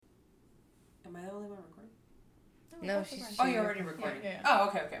No, she's... Oh, you're already recording. Yeah. Oh,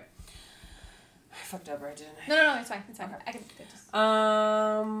 okay. I fucked up, right, didn't I? No, it's fine. Okay. I can just...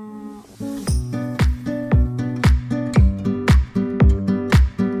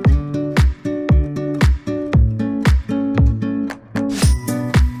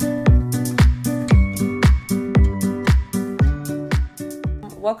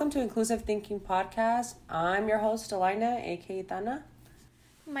 Welcome to Inclusive Thinking Podcast. I'm your host, Elena, aka Tana.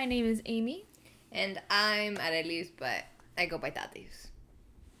 My name is Amy. And I'm Arelis, but I go by Tatis.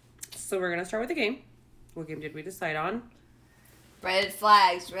 So we're going to start with the game. What game did we decide on? Red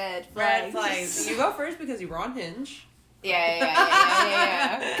flags. Red flags. You go first because you were on Hinge.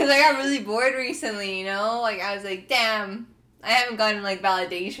 Yeah. Because I got really bored recently, you know? Like, I was like, damn, I haven't gotten, like,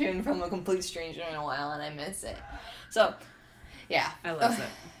 validation from a complete stranger in a while, and I miss it. So, yeah. I love it.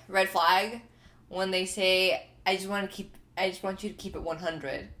 Red flag, when they say, I just want you to keep it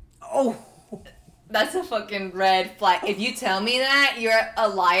 100. Oh. That's a fucking red flag. If you tell me that, you're a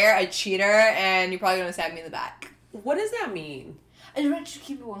liar, a cheater, and you're probably going to stab me in the back. What does that mean? I just want you to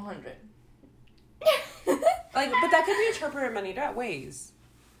keep it 100. But that could be interpreted many ways.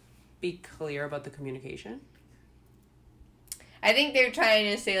 Be clear about the communication. I think they're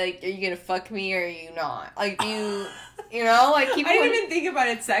trying to say, like, are you going to fuck me or are you not? Like, you know, like, keep I didn't even think about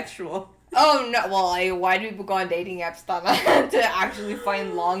it sexual. Oh, no. Well, like, why do people go on dating apps to actually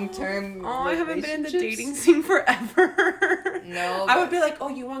find long-term I haven't been in the dating scene forever. No. I would be like, oh,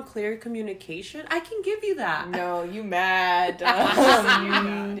 you want clear communication? I can give you that. No, you mad.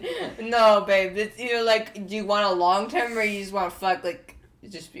 No, babe. It's either, like, do you want a long-term or you just want to fuck? Like,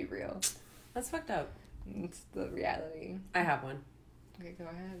 just be real. That's fucked up. It's the reality. I have one. Okay, go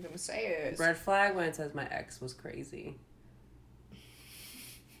ahead. Don't say it. Red flag when it says my ex was crazy.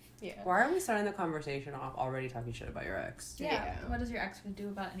 Yeah. Why are we starting the conversation off already talking shit about your ex? Yeah. What does your ex do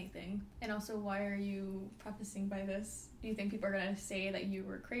about anything? And also, why are you prefacing by this? Do you think people are going to say that you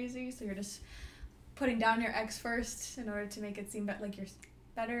were crazy, so you're just putting down your ex first in order to make it seem like you're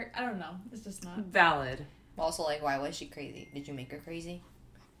better? I don't know. It's just not. Valid. Also, like, why was she crazy? Did you make her crazy?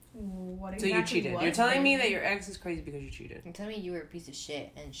 What exactly so you cheated. You're telling me that your ex is crazy because you cheated. You're telling me you were a piece of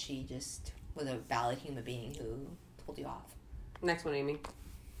shit and she just was a valid human being who told you off. Next one, Amy.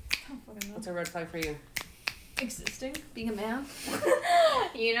 What's a red flag for you? Existing, being a man.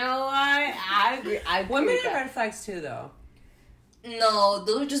 You know what? I agree. Women have red flags too, though. No,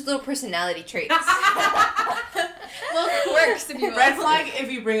 those are just little personality traits. Little quirks, if you will. Red flag if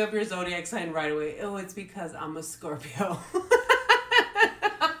you bring up your zodiac sign right away. Oh, it's because I'm a Scorpio.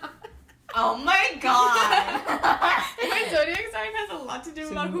 Oh my god. My zodiac sign has a lot to do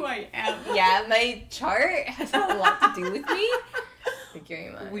about who I am. Yeah, my chart has a lot to do with me.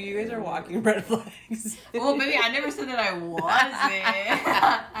 Well, you guys are walking red flags. Well, maybe I never said that I wasn't.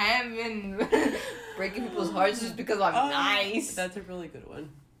 I haven't been breaking people's hearts just because I'm nice. That's a really good one.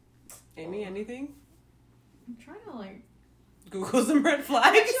 Amy, anything? I'm trying to, like... Google some red flags?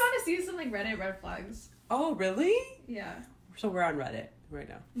 I actually want to see some, like, Reddit red flags. Oh, really? Yeah. So we're on Reddit right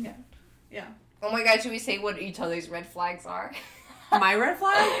now. Yeah. Oh my god, should we say what each other's red flags are? My red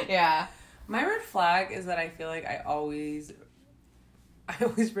flag? Yeah. My red flag is that I feel like I always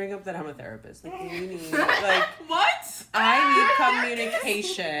bring up that I'm a therapist. Like, we need, like... What? I need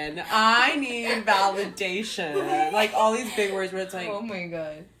communication. I need validation. Like, all these big words where it's like... Oh my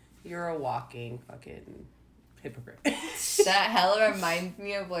god. You're a walking fucking hypocrite. That hella reminds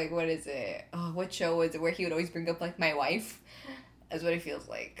me of, like, what is it? Oh, what show was it where he would always bring up, like, my wife? That's what it feels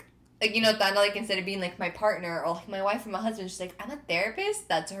like. Like, you know, Tana, like, instead of being, like, my partner or, like, my wife or my husband, she's like, I'm a therapist.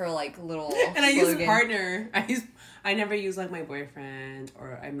 That's her, like, little And slogan. I use partner. I never use, like, my boyfriend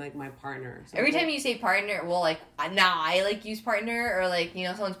or I'm, like, my partner. So every time you say partner, well, like, now I, like, use partner or, like, you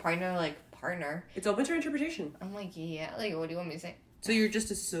know, someone's partner, like, partner. It's open to interpretation. I'm like, yeah. Like, what do you want me to say? So you're just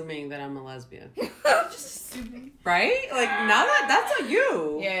assuming that I'm a lesbian. Just assuming. Right? Like, now that's not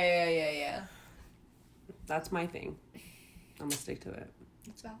you. Yeah. That's my thing. I'm gonna stick to it.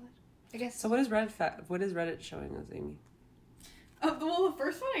 It's valid. I guess. So what is Reddit showing us, Amy? Well, the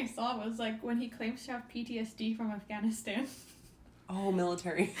first one I saw was, like, when he claims to have PTSD from Afghanistan. Oh,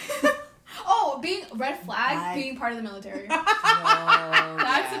 military. Being red flag, being part of the military. No,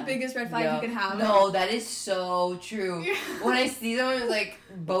 That's the biggest red flag you can have. No, that is so true. When I see someone, like,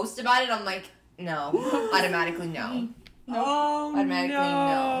 boast about it, I'm like, no. Automatically no. Oh, Automatically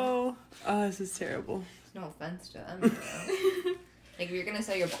no. Oh, this is terrible. No offense to them. You know? Like, if you're gonna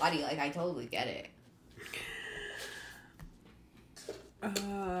sell your body, like, I totally get it.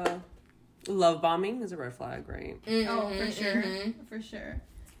 Love bombing is a red flag, right? Mm-hmm, oh, for sure. Mm-hmm. For sure.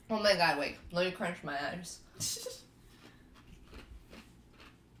 Oh my god, wait. Let me crunch my eyes.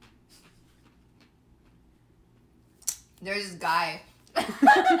 There's this guy. I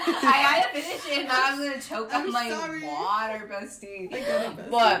had to finish it and I was gonna choke on my water, bestie.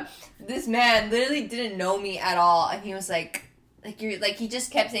 But this man literally didn't know me at all, and he was like you're like, he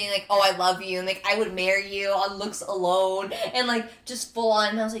just kept saying like, oh, I love you, and like I would marry you on looks alone, and like just full on.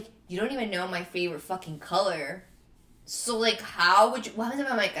 And I was like, you don't even know my favorite fucking color. So, like, how would you... What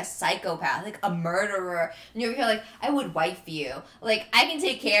if I'm, like, a psychopath? Like, a murderer? And you're here, like, I would wife you. Like, I can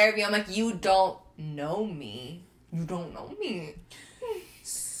take care of you. I'm like, you don't know me. You don't know me.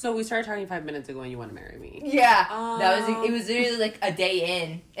 So, we started talking 5 minutes ago and you want to marry me. Yeah. It was literally, like, a day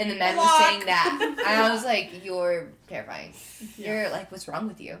in. And the man was saying that. And I was like, you're terrifying. You're, like, what's wrong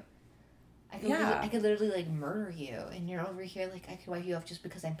with you? I could literally, like, murder you. And you're over here, like, I could wipe you off just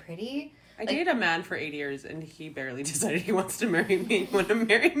because I'm pretty. I dated a man for 8 years, and he barely decided he wants to marry me. He wanted to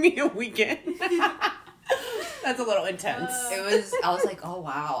marry me a weekend. That's a little intense. I was like, oh,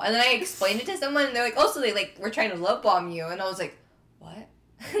 wow. And then I explained it to someone, and they're like, oh, so they, like, were trying to love bomb you. And I was like, what?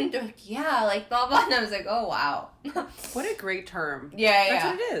 And they're like, yeah, like, blah, blah. And I was like, oh, wow. What a great term. Yeah, That's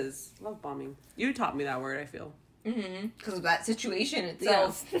what it is. Love bombing. You taught me that word, I feel. Mm-hmm. Because of that situation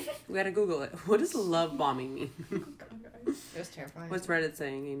itself. Yeah. We gotta Google it. What does love bombing mean? It was terrifying. What's Reddit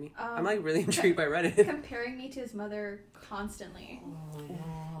saying, Amy? I'm like really intrigued by Reddit. Comparing me to his mother constantly. Oh,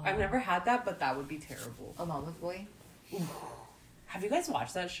 no. I've never had that, but that would be terrible. A mama's boy? Ooh. Have you guys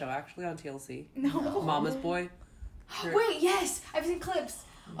watched that show actually on TLC? No. Mama's Boy? Wait, yes! I've seen clips.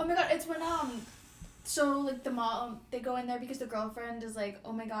 Oh my god, it's when, so, like, the mom, they go in there because the girlfriend is like,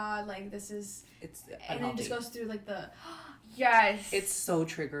 oh my god, like, this is... It's unhealthy. unhealthy. And then it just goes through, like, the... Yes! It's so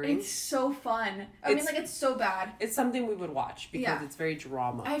triggering. It's so fun. I mean, like, it's so bad. It's something we would watch because it's very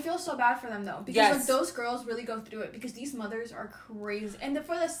drama. I feel so bad for them, though. Because, like, those girls really go through it because these mothers are crazy. And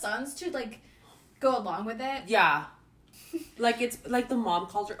for the sons to, like, go along with it. Yeah. Like, it's like the mom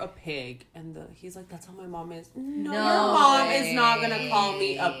calls her a pig, and he's like, that's how my mom is. No, your mom is not gonna call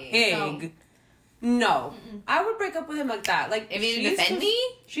me a pig. No. I would break up with him like that. Like, if you defend me?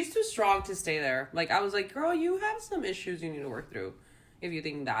 She's too strong to stay there. Like, I was like, girl, you have some issues you need to work through if you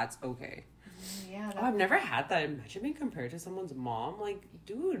think that's okay. Yeah. I've never had that. Imagine being compared to someone's mom. Like,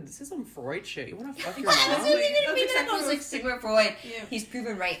 dude, this is some Freud shit. You want to fuck your mom? That was like Sigmund Freud. Yeah. He's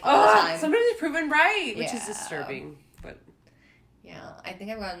proven right all the time. Sometimes he's proven right, which is disturbing. But yeah, I think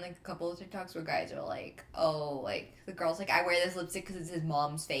I've gotten like a couple of TikToks where guys are like, oh, like the girl's like, I wear this lipstick because it's his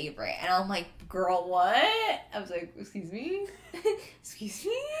mom's favorite, and I'm like, girl, what? I was like, excuse me, excuse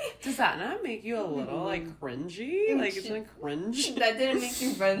me. Does that not make you a little like cringy? Like it's like cringe. That didn't make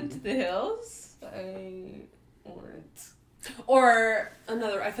you run to the hills. I weren't. Or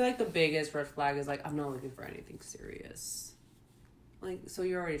another. I feel like the biggest red flag is like, I'm not looking for anything serious. Like, so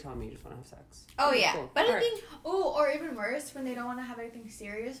you're already telling me you just want to have sex. Oh, yeah. Cool. But I think... Oh, or even worse, when they don't want to have anything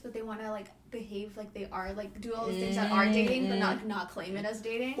serious, but they want to, like, behave like they are, like, do all the things that are dating, but not claim it as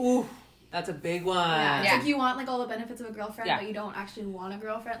dating. Ooh, that's a big one. Yeah, it's like you want, like, all the benefits of a girlfriend, but you don't actually want a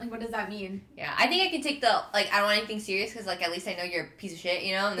girlfriend. Like, what does that mean? Yeah, I think I can take the, like, I don't want anything serious, because, like, at least I know you're a piece of shit,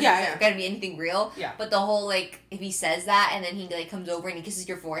 you know? And there's not gonna be anything real. Yeah. But the whole, like, if he says that, and then he, like, comes over and he kisses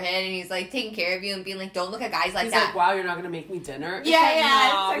your forehead, and he's, like, taking care of you, and being like, don't look at guys like he's that. He's like, wow, you're not gonna make me dinner?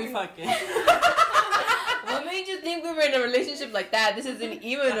 Yeah, we fucking... What made you think we were in a relationship like that? This isn't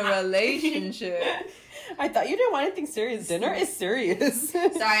even a relationship. I thought you didn't want anything serious. Dinner is serious.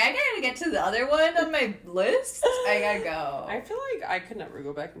 Sorry, I gotta get to the other one on my list. I gotta go. I feel like I could never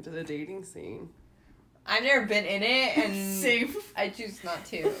go back into the dating scene. I've never been in it, and same. I choose not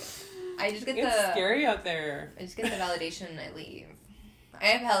to. I just get it's scary out there. I just get the validation and I leave. I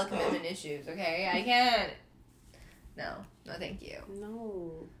have hella commitment issues, okay? I can't. No, thank you.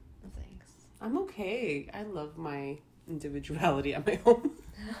 No, thanks. I'm okay. I love my individuality at my home.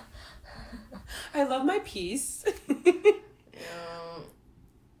 I love my peace.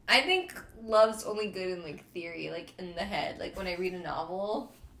 I think love's only good in, like, theory, like, in the head. Like, when I read a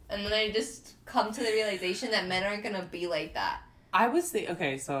novel, and then I just come to the realization that men aren't gonna be like that. I was thinking,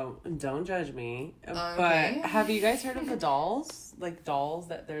 okay, so don't judge me, okay. But have you guys heard of the dolls? Like, dolls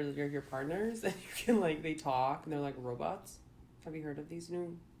that they're your partners, and you can, like, they talk, and they're like robots? Have you heard of these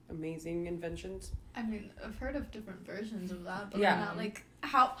new amazing inventions? I mean, I've heard of different versions of that, but not, like,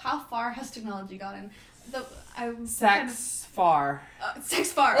 how far has technology gotten? Sex far.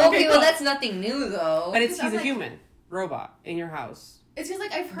 Sex far. Okay, well, that's nothing new, though. But he's a human robot in your house. It's just,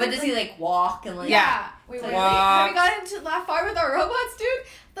 like, I've heard... But does he, like, walk and, like... Yeah. Wait, really? Have we gotten to that far with our robots, dude?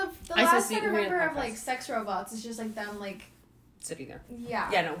 The last thing I remember of, like, sex robots is just, like, them, like... sitting there. Yeah.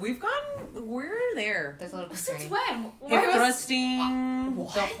 Yeah, no, we're there. There's a little Since when? Hip thrusting.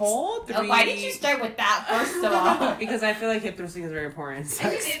 What? The whole 3... Why did you start with that, first of all? Because I feel like hip thrusting is very important.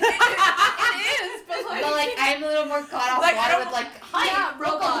 It is, but But like I'm a little more caught off Like, I guard don't- with like, hi, Yeah,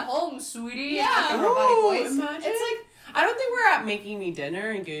 welcome robot. home, sweetie. Yeah. Like a robotic Ooh, voice. imagine. It's like I don't think we're at making me dinner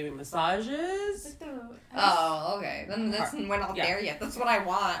and giving me massages. Oh, okay. Then we're not Yeah. there yet. That's what I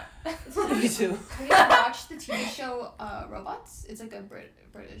want. Me too. Have you ever watched the TV show Robots? It's like a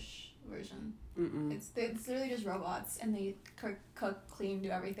British version. Mm-mm. It's literally just robots, and they cook, clean, do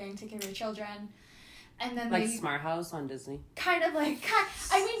everything, take care of your children, and then Like they Smart House on Disney. kind of like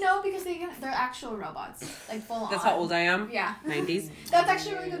I mean no, because they're actual robots, like full on. That's how old I am. Yeah. 90s. That's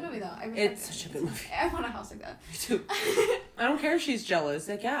actually a really good movie though. I really It's liked such it. a good movie. I want a house like that. Me too. I don't care if she's jealous.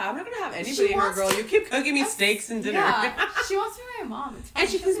 Like, yeah, I'm not gonna have anybody She here, wants girl. to- You keep cooking me steaks and dinner. Yeah, she wants to be my mom. It's fine.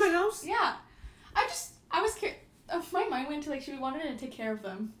 And she cleans my house. Yeah, I was curious. My mind went to like she wanted to take care of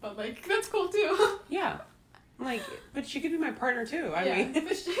them, but like that's cool too. Yeah. Like, but she could be my partner too. I Yeah. mean,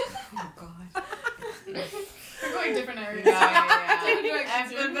 Oh god. We're going different areas. Yeah. Taking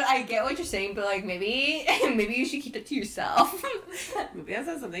directions But I get what you're saying, but like maybe you should keep it to yourself. maybe that's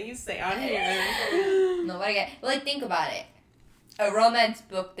not something you say on here. No, but I get. Like think about it. A romance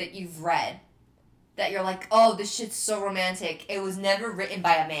book that you've read, that you're like, oh, this shit's so romantic. It was never written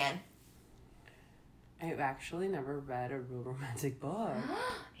by a man. I've actually never read a real romantic book.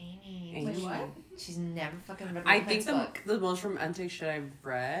 Amy. Wait, what? She's never fucking read a I romance think book. the most romantic shit I've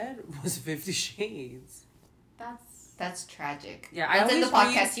read was 50 Shades. That's tragic. Yeah, I Let's end the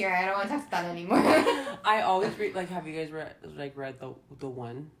always podcast here. I don't want to talk about that anymore. I always read, like, have you guys read the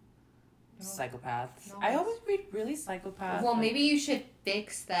one? No. Psychopaths. No. I always read really psychopaths. Well, like- maybe you should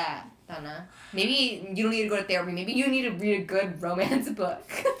fix that, Donna. Maybe you don't need to go to therapy. Maybe you need to read a good romance book.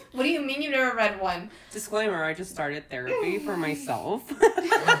 What do you mean you've never read one? Disclaimer, I just started therapy for myself.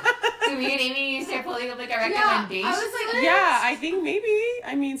 So me and Amy need to start pulling up like a recommendation. I was like, Yeah, I think maybe.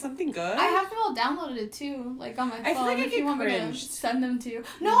 I mean, something good. I have them all downloaded it too, like on my phone. I feel like I if get you want me cringed. to send them to you.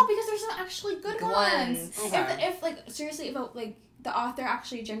 No, because there's some actually good Good ones. ones. Okay. If like seriously, if like the author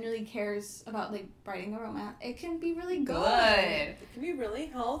actually genuinely cares about like writing a romance, it can be really good. Good. It can be really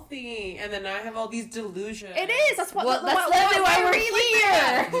healthy. And then I have all these delusions. It is. That's what. Well, that's literally why we're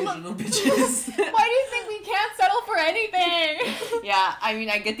here. Delusional bitches. Why do you think we can't settle for anything? Yeah, I mean,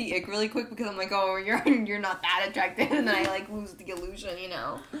 I get the ick really quick because I'm like, oh, you're not that attractive, and then I like lose the illusion, you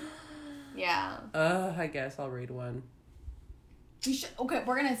know. Yeah. I guess I'll read one. We should. Okay, I'm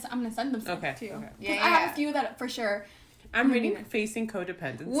gonna send them some Okay, to you. okay. 'Cause Yeah, I have yeah. a few that for sure. I'm reading Facing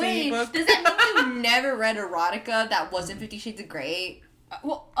Codependency Wait, book. does that mean you never read erotica that wasn't 50 Shades of Grey?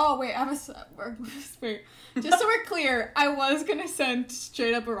 Wait, I have wait. Just so we're clear, I was gonna send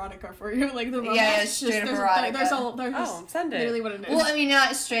straight up erotica for you, like the romance. Yeah, just- straight up there's erotica. Oh, send it. literally what it is. Well, I mean,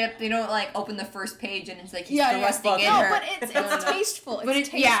 not straight up. They don't like open the first page and it's like he's Yeah, yeah. thrusting in no, her. but it's No, no. tasteful. It's But it's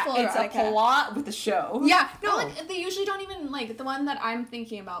tasteful. it's a erotica. plot with the show. Yeah, no, Oh. like they usually don't even like the one that I'm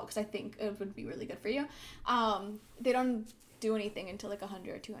thinking about because I think it would be really good for you. They don't do anything until like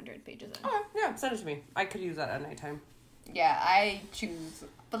 100 or 200 pages in. Oh, yeah, send it to me. I could use that at nighttime. Yeah, I choose.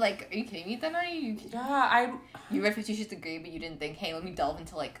 But like, are you kidding me? Then Yeah, you read 50 Shades of Grey, but you didn't think, hey, let me delve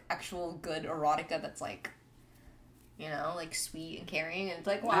into like actual good erotica that's like, you know, like sweet and caring, and it's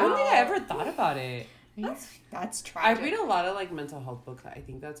like, wow. I don't think I ever thought about it. That's I tragic. read a lot of like mental health books. I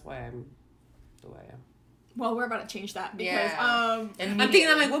think that's why I'm the way I am. Well, we're about to change that because Yeah. I'm thinking,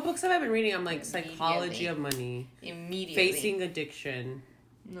 I'm like, what books have I been reading? I'm like, Psychology of Immediately. Money, Immediately. Facing Addiction,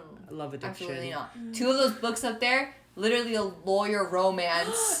 No. Love Addiction. Absolutely not. Two of those books up there, literally a lawyer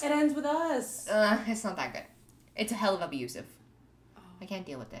romance. It ends with us. It's not that good. It's a hell of abusive. I can't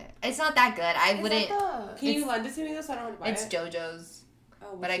deal with it. It's not that good. I wouldn't. Can you lend it to me though so I don't want to buy It's it? JoJo's,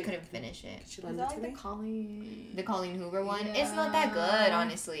 Oh, but I couldn't finish it. Could she is lend that it like to the me? Colleen? The Colleen Hoover one. It's not that good,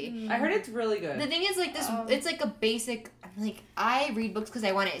 honestly. I heard it's really good. The thing is, like this, it's like a basic. Like I read books because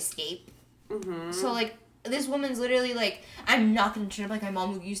I want to escape. Mm-hmm. So like this woman's literally like, I'm not gonna turn up like my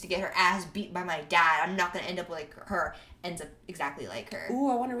mom who used to get her ass beat by my dad. I'm not gonna end up like her. Ends up exactly like her. Ooh,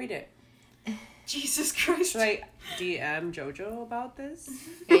 I want to read it. Jesus Christ. Should I DM JoJo about this?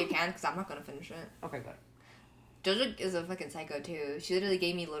 Yeah, you can, because I'm not gonna finish it. Okay, good. JoJo is a fucking psycho too. She literally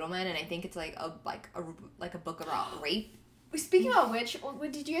gave me Little Men, and I think it's like a book about rape. Speaking about which,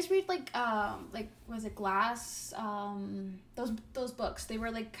 did you guys read like was it Glass? Those books. They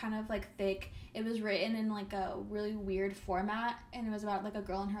were like kind of like thick. It was written in like a really weird format, and it was about like a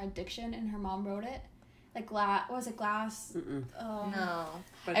girl and her addiction, and her mom wrote it. Like Glass. What was it? Glass. Mm-mm. No,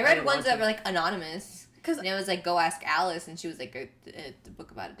 But I read didn't ones watch that it. were like anonymous. And it was like Go Ask Alice, and she was like a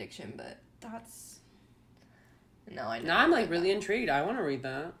book about addiction, but That's. no, I know. Now I'm like really intrigued. I want to read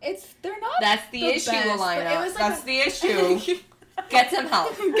that. They're not. That's the issue, best, but Alina. it was like That's the issue. Get some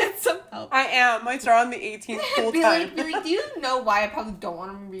help. Get some help. I am. I start on the 18th full Be time. like, do you know why I probably don't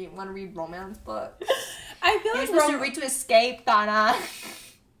want to read romance books? I feel You're like supposed to read to escape, Donna.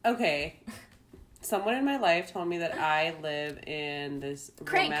 Okay. Someone in my life told me that I live in this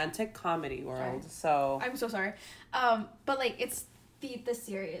romantic comedy world. So I'm so sorry. But like it's the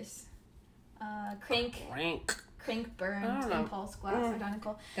series. Crank, Burns, Impulse, Glass,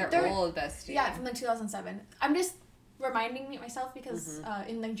 Identical. They're old, bestie. Yeah, from like 2007. I'm just reminding me myself because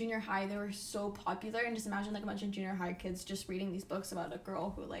in like junior high they were so popular, and just imagine like a bunch of junior high kids just reading these books about a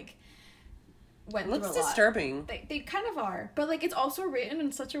girl who like went through a lot. Looks disturbing. They kind of are, but like it's also written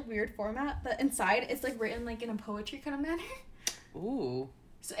in such a weird format that inside it's like written like in a poetry kind of manner. Ooh.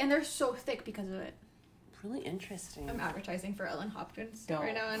 So, and they're so thick because of it. Really interesting. I'm advertising for Ellen Hopkins Don't.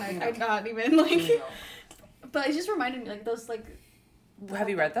 right now, and I'm not even like. But it just reminded me like those like. Have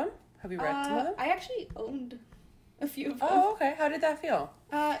you read them? Have you read some of them? I actually owned a few of them. Oh, okay. How did that feel?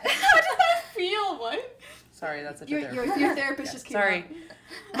 How did that feel? What? Sorry, that's such Your therapist just came Sorry. out.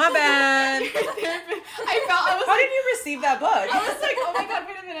 My bad. I was How like, did you receive that book? I was like, oh my god,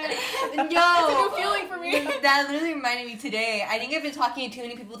 wait a minute. Yo, It's a new feeling for me. That literally reminded me today. I think I've been talking to too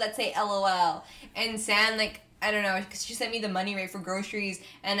many people that say LOL. And Sam, like, I don't know, because she sent me the money rate for groceries,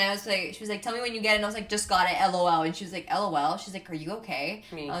 and I was like, she was like, tell me when you get it, and I was like, just got it, LOL. And she was like, LOL? She's like, are you okay?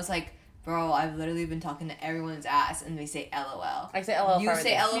 Me. I was like, bro, I've literally been talking to everyone's ass, and they say LOL. I say LOL for You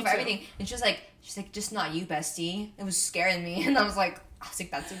everything. say LOL Me for too. everything. And she's like, just not you, bestie. It was scaring me. And I was like,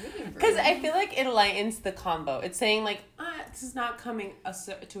 that's a really rude. Because I feel like it lightens the combo. It's saying like, this is not coming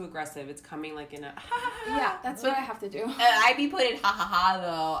too aggressive. It's coming like in a Yeah, that's what I have to do. I be putting ha ha ha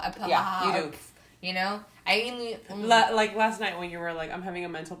though. I put Yeah, ha ha. you do. You know? I only like last night when you were like, I'm having a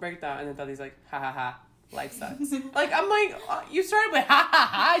mental breakdown, and then Daddy's like, ha ha ha, life sucks. Like I'm like, you started with ha ha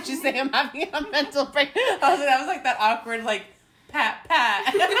ha. I just say I'm having a mental breakdown. That was like that awkward like pat.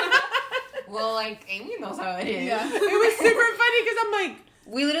 Well, like Amy knows how it is. Yeah. It was super funny because I'm like,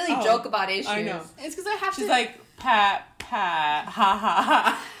 We literally joke about issues. I know. It's because I have she's to. like pat ha ha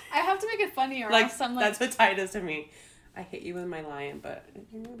ha. I have to make it funny, or Like else I'm like. that's what Ty does to me. I hit you with my lion, but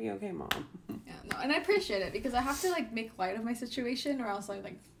you're gonna be okay, Mom. Yeah, no, and I appreciate it because I have to like make light of my situation, or else like.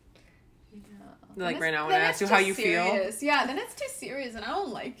 Like right now when then I it's ask you how too you serious. feel. Yeah, then it's too serious, and I don't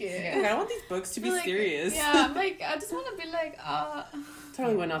like it. I don't want these books to be Like, serious. Yeah, I'm like I just want to be like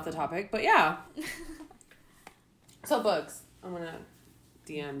Totally went off the topic, but yeah. So books. I'm gonna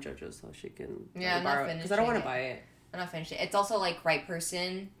DM JoJo so she can I'm not borrow it because I don't want to buy it. I'm not finished it. It's also like right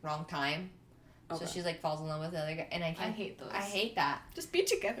person, wrong time. Okay. So she's like falls in love with the other guy, and I hate those. I hate that. Just be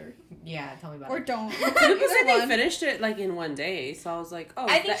together Yeah, tell me about or it. don't. You said they One. finished it like in one day, so I was like, oh,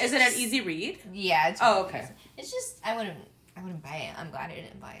 I think is it she's- an easy read? Yeah. It's Oh, okay. It's just I wouldn't buy it. I'm glad I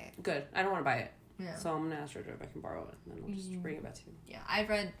didn't buy it. Good. I don't want to buy it, Yeah. so I'm gonna ask JoJo if I can borrow it, and then we'll just bring it back to you. Yeah, I've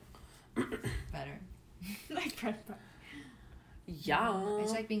read better. Like bread. Yeah. I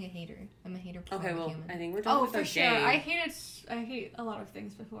just like being a hater. I'm a hater. before Okay, I'm a well, human. I think we're done Oh, with for our sure. game. I hate a lot of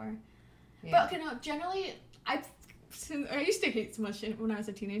things before. Yeah. But okay, no. Generally, I used to hate so much when I was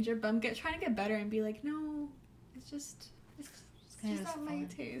a teenager, but I'm trying to get better and be like, no, it's just kind of not my fun.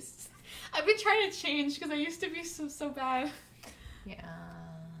 taste. I've been trying to change because I used to be so bad. Yeah.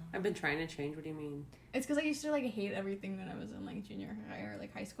 I've been trying to change. What do you mean? It's because I used to like hate everything when I was in like junior high or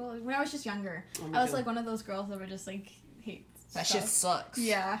like high school. When I was just younger, Oh, me I was too. like one of those girls that would just like hate. That stuff. shit sucks.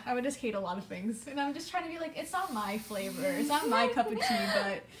 Yeah, I would just hate a lot of things, and I'm just trying to be like, it's not my flavor, it's not my cup of tea,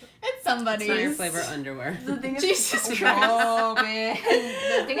 but it's somebody's. It's not your flavor underwear. The thing is, Jesus Christ. oh man.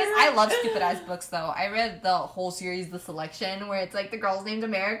 The thing is, I love stupid ass books though. I read the whole series, The Selection, where it's like the girls named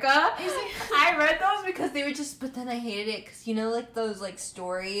America. I read those because they were just, but then I hated it because you know, like those like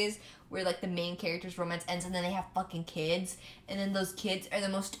stories where like the main character's romance ends and then they have fucking kids, and then those kids are the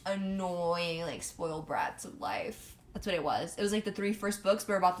most annoying, like spoiled brats of life. That's what it was. It was like the 3 first books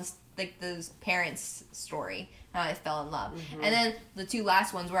were about this, like those parents' story, how they fell in love, and then the 2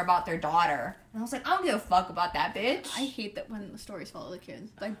 last ones were about their daughter. And I was like, I don't give a fuck about that bitch. I hate that when the stories follow the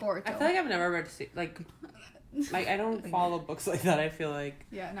kids, like Boruto. I feel like I've never read like I don't follow books like that. I feel like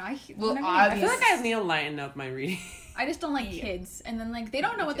yeah, no, I hate. Well, whenever I you- feel like I need to lighten up my reading. I just don't like kids, and then like they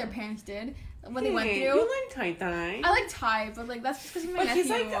don't know what their parents did when they went Hey, through. You like Tai Tai. I like Ty, but like that's just because he's my But nephew.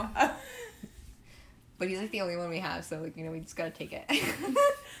 he's like, But he's like the only one we have, so like, you know, we just gotta take it.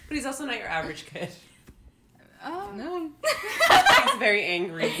 but he's also not your average kid. No. He's very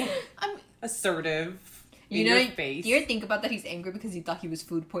angry, I'm assertive. You in know, your face. you ever think about that he's angry because he thought he was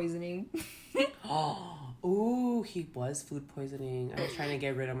food poisoning? Ooh, he was food poisoning. I was trying to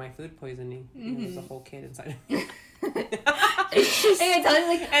get rid of my food poisoning. There was a whole kid inside of me. And I tell him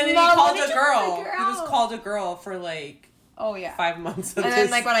like, And then Mom, he called let a me girl. figure He was out. called a girl for like Oh, yeah. 5 months of And this. then,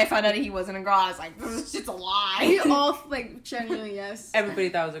 like, when I found out he wasn't a girl, I was like, this shit's a lie. We all, like, genuinely, yes. Everybody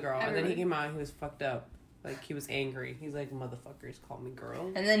thought it was a girl. Everybody. And then he came out and he was fucked up. Like, he was angry. He's like, motherfuckers call me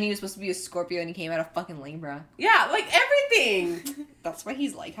girl. And then he was supposed to be a Scorpio and he came out of fucking Libra. Yeah, like, everything. That's why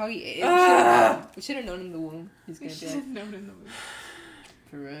he's like how he is. We should have known in the womb. He's gonna be like, known in the movie.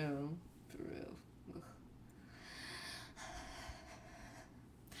 for real. For real. Ugh.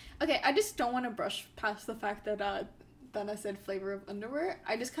 Okay, I just don't want to brush past the fact that Dana said flavor of underwear.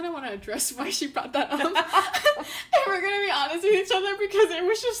 I just kind of want to address why she brought that up. And we're going to be honest with each other because it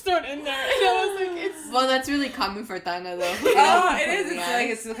was just thrown in there. And I was like, it's... Well, that's really common for Tana, though. Oh, it is. It's like,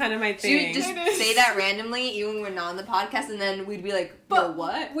 it's kind of my She thing. would just say that randomly, even when we're not on the podcast, and then we'd be like, but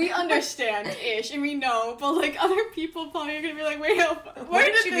what? We understand-ish, and we know, but, like, other people probably are going to be like, wait, What where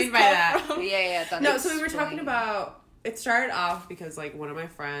did did she this mean by come that? from? Yeah, Tana. No, so we were talking explain. about... It started off because, like, one of my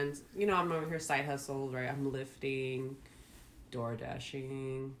friends... You know, I'm over here side hustles, right? I'm lifting, door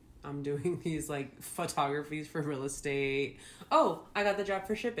dashing. I'm doing these, like, photographies for real estate. Oh, I got the job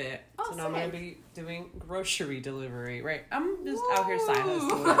for Ship It. Oh, so now I'm going to sick. be doing grocery delivery, right? I'm just out here side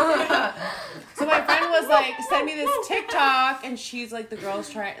hustling. So my friend was like, send me this TikTok, and she's like, the girl's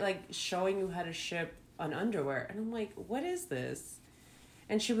trying, like, showing you how to ship an underwear. And I'm like, what is this?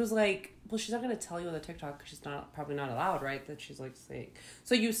 And she was like, well, she's not going to tell you on the TikTok because she's probably not allowed, right? That she's like saying.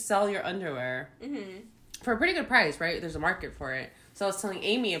 So you sell your underwear for a pretty good price, right? There's a market for it. So I was telling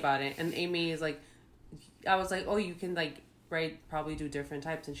Amy about it, and Amy is like, I was like, oh, you can like, right, probably do different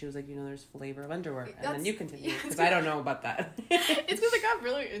types. And she was like, you know, there's flavor of underwear. And then you continue because I don't know about that. It's because I got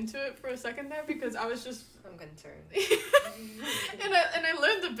really into it for a second there because I was just... I'm concerned. and I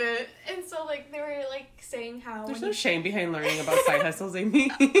learned a bit, and so like they were like saying how There's no shame behind learning about side hustles,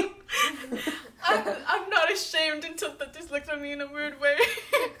 Amy. I'm not ashamed until that just looked at me in a weird way.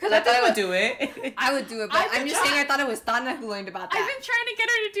 Because I thought I would would do it. I would do it, but I I'm did just saying not. I thought it was Tana who learned about I've that. been trying to get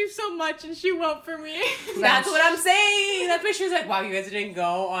her to do so much, and she won't for me. That's what I'm saying. That's why she was like, wow, you guys didn't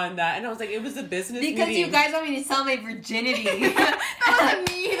go on that. And I was like, it was a business Because meeting. you guys want me to sell my virginity. That wasn't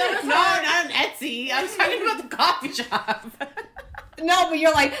me. That was No, her. not on Etsy. I was talking about the coffee shop. No, but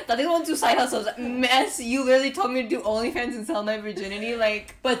you're like, that won't do side hustles. Mess, you literally told me to do OnlyFans and sell my virginity.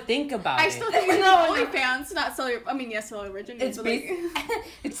 Like, But think about I it. still think it's No, OnlyFans, not sell your. I mean, yes, sell your virginity. it's but,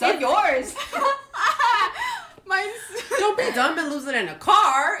 it's not yours. Mine's. Don't be dumb and lose it in a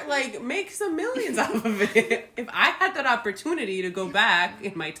car. Like, make some millions off of it. If I had that opportunity to go back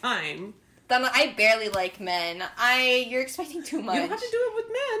in my time. Then I barely like men. You're expecting too much. You don't have to do it with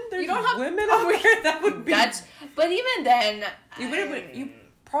men. There's You don't have- women over here that would be. But even then,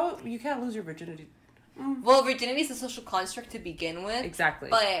 You can't lose your virginity. well, virginity is a social construct to begin with. Exactly.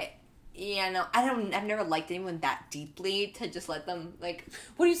 But yeah, no, I've never liked anyone that deeply to just let them like.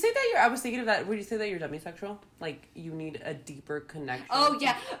 Would you say that I was thinking of that. Would you say that you're demisexual? Like, you need a deeper connection? Oh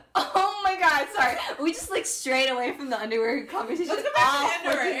yeah. Oh my God. Sorry. We just like strayed away from the underwear conversation. Let's go back to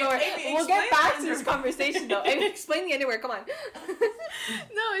the underwear. Amy, We'll get explain back the to this underwear. conversation though. And explain the underwear. Come on.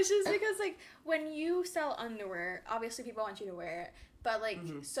 No, it's just because like when you sell underwear, obviously people want you to wear it, but like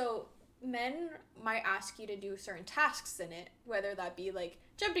so men might ask you to do certain tasks in it, whether that be like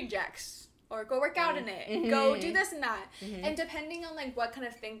jumping jacks or go work out in it, go do this and that, and depending on like what kind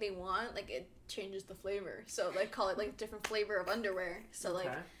of thing they want, like it changes the flavor. So like call it like different flavor of underwear. So like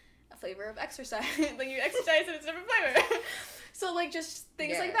a flavor of exercise, like you exercise and it's a different flavor. So like just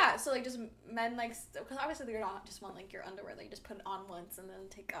things like that. So like just men like because obviously they're not just want like your underwear that you just put it on once and then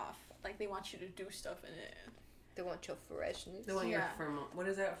take off. Like they want you to do stuff in it. They want your freshness. The one your pheromone. What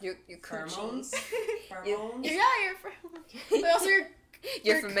is that? Your pheromones. coochies. Pheromones. Yeah, your but also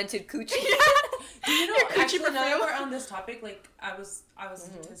Your fermented coochie. Do you know? Your coochie Actually, now that perfume. we're on this topic, like I was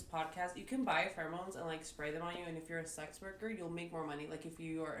listening to his podcast. You can buy pheromones and like spray them on you, and if you're a sex worker, you'll make more money. Like if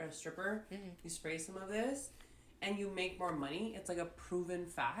you are a stripper, you spray some of this, and you make more money. It's like a proven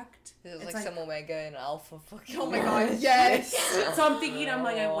fact. It's like some omega and alpha fucking. Oh my God, yes. So I'm thinking, I'm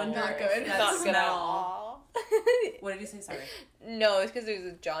like, I wonder Not if good. that Not good at smell. all. What did you say? Sorry. No, it's because there's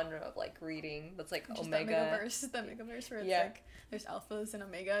a genre of like reading that's like Just omega. The Omegaverse where it's Yeah. like there's alphas and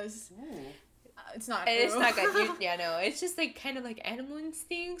omegas. Ooh. It's not. And it's true. not good. No, it's just like kind of like animal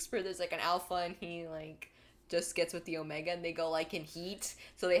instincts where there's like an alpha and he like just gets with the omega and they go like in heat,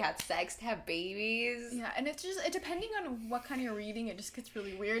 so they have sex to have babies. Yeah, and it's just depending on what kind you're reading, it just gets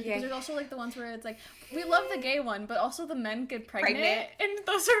really weird. Yeah. Because there's also like the ones where it's like we love the gay one, but also the men get pregnant. Pregnant? And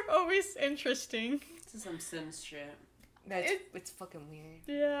those are always interesting. This is some Sims shit. It's fucking weird.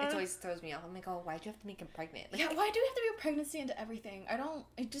 Yeah. It always throws me off. I'm like, oh, why'd you have to make him pregnant? Like, Yeah, why do we have to be a pregnancy into everything?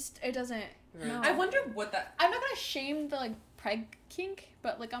 It doesn't. No. I wonder what that. I'm not gonna shame the like preg kink,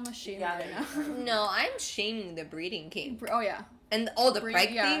 but like I'm ashamed Yeah, right there now. No, I'm shaming the breeding kink. Oh yeah. And the Breed-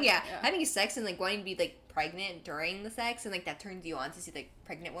 preg yeah, thing, yeah. yeah. Having sex and like wanting to be like pregnant during the sex and like that turns you on to see like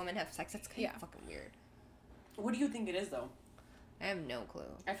pregnant women have sex. That's kind of fucking weird. What do you think it is though? I have no clue.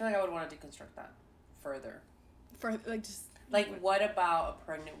 I feel like I would want to deconstruct that further. For like just Like, what about a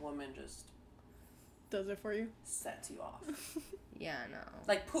pregnant woman just does it for you? sets you off? Yeah, no.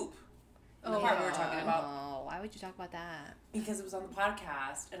 Like poop. Oh, The part we were talking about. Oh, why would you talk about that? Because it was on the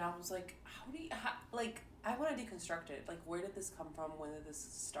podcast, and I was like, I want to deconstruct it. Like, where did this come from? When did this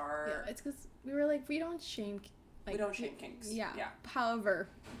start? Yeah, it's because we were like, we don't shame. Like, we don't shame kinks. Yeah. Yeah. However,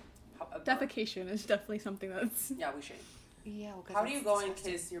 defecation is definitely something that's. Yeah, we shame. Yeah. Well, How do you go and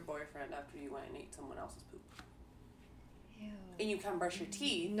kiss your boyfriend after you went and ate someone else's poop? Ew. And you can't brush your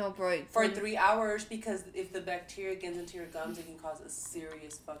teeth No, bro. for 3 hours because if the bacteria gets into your gums, it can cause a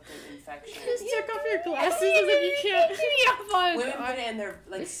serious fucking infection. Just took off your glasses as if you can't. Yeah, Women put it in their,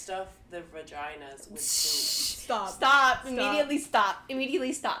 like, stuff their vaginas with poop. Stop. Immediately stop.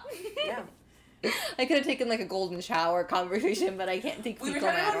 Immediately stop. Yeah. I could have taken like a golden shower conversation, but I can't take We were fecal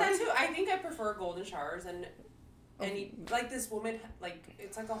talking about matter. that too. I think I prefer golden showers and like this woman, like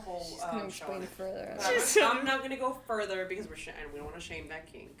it's like a whole She's gonna show. explain further. But I'm not gonna go further because we don't want to shame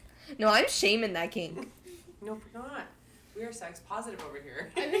that kink. No, I'm shaming that king. No, we're not. We are sex positive over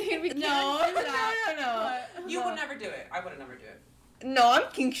here. I mean, we can't. No. You would never do it. I would never do it. No,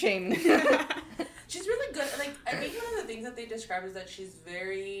 I'm kink shaming. She's really good. Like I think one of the things that they describe is that she's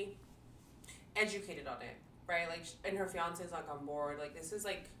very educated on it, right? Like, and her fiance is like on board. Like this is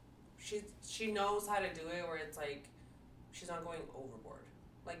like, she knows how to do it. Where it's like, she's not going overboard.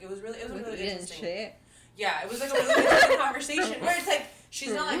 Like it was really interesting. Shit. Yeah, it was like a really interesting conversation where it's like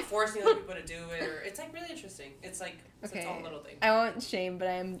she's not like forcing other people to do it, or it's like really interesting. It's like it's its own little thing. I won't shame, but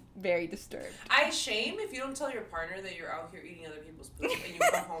I am very disturbed. I shame if you don't tell your partner that you're out here eating other people's poop and you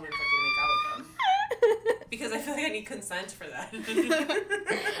come home and fucking make out with them. Because I feel like I need consent for that.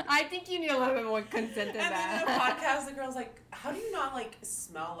 I think you need a little bit more consent than And that. then in the podcast, the girl's like, "How do you not like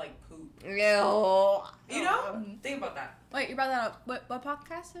smell like poop?" Ew. You know? Think about that. Wait, you brought that up. What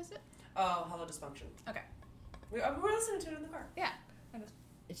podcast is it? Oh, Hello Dysfunction. Okay. We're listening to it in the car. Yeah.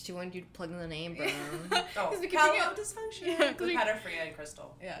 She wanted you to plug in the name, bro. Oh, we keep Hello bringing Dysfunction. Yeah, With we- Freya and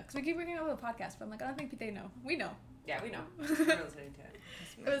Crystal. Yeah, because we keep bringing up a podcast, but I'm like, I don't think they know. We know. Yeah, we know. We're listening to it.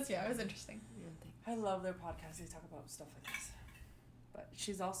 It was interesting. I love their podcast. They talk about stuff like this. But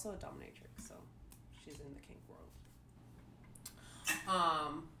she's also a dominatrix, so she's in the kink world.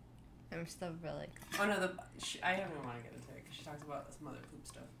 I'm still really. Oh no, I don't even want to get into it because she talks about some other poop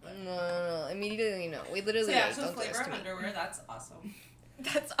stuff. But. No. Immediately, no. We literally. So yeah, like, so don't flavor of underestimate. underwear. That's awesome.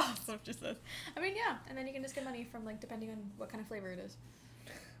 That's awesome, she says. I mean, yeah, and then you can just get money from, like, depending on what kind of flavor it is.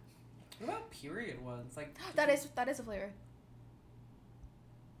 What about period ones? Like That is a flavor.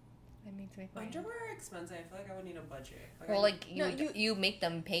 That makes me funny. underwear are expensive. I feel like I would need a budget. Well, like No, you make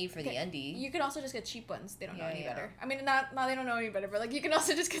them pay for the Okay, undie. You can also just get cheap ones. They don't know Yeah, any yeah. better. I mean, they don't know any better, but like you can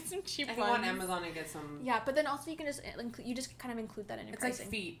also just get some cheap I can ones. go on Amazon and get some. Yeah, but then also you can just you just kind of include that in your It's pricing.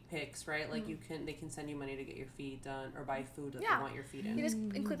 like feet pics, right? Like they can send you money to get your feet done or buy food that Yeah. they want your feet in. You just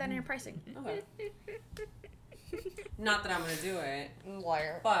include that in your pricing. Okay. Not that I'm gonna do it,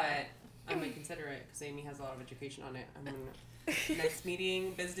 Liar. but I might consider it because Amy has a lot of education on it. I'm gonna next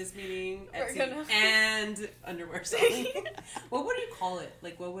meeting, business meeting, We're Etsy, gonna- and underwear selling. What would you call it?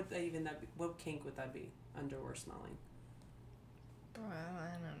 Like, what would that even that be? What kink would that be? Underwear smelling. Bro,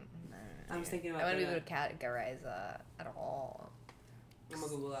 I don't know. I was thinking about I wouldn't be doing able to categorize that at all. I'm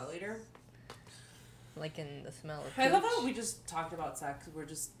gonna Google that later. Like in the smell of I love pooch. how we just talked about sex. We're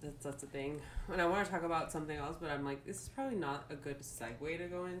just that's a thing, and I want to talk about something else, but I'm like, this is probably not a good segue to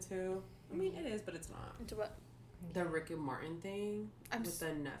go into. I mean, it is, but it's not. Into what? The Rick and Martin thing with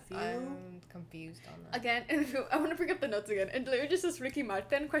the nephew. I'm confused on that. Again, I want to bring up the notes again. And literally just this Ricky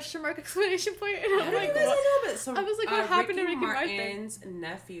Martin question mark exclamation point. And I I'm don't like, know what? a little bit. So, I was like, what happened to Ricky Martin? Martin's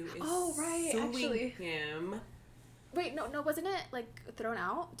nephew is Oh, right, suing actually. him. Wait, no, wasn't it like thrown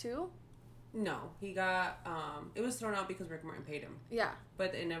out too? No, he got it was thrown out because Rick Martin paid him, Yeah,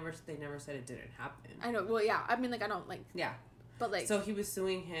 but they never said it didn't happen. I know. Well, yeah. I mean, like I don't like. Yeah. But like. So he was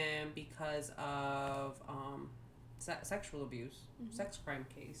suing him because of sexual abuse, sex crime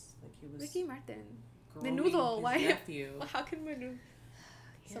case. Like he was Ricky Martin. grooming Menudo, his why? nephew. Well, how can Menudo?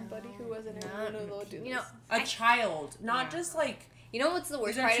 Somebody who wasn't in Menudo do You know, this? A child, not just like you know what's the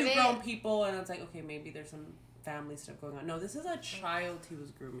worst these are part two of grown it? people, and it's like okay, maybe there's some family stuff going on. No, this is a child he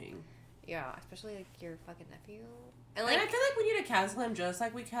was grooming. Yeah, especially like your fucking nephew. And And I like, feel like we need to cancel him just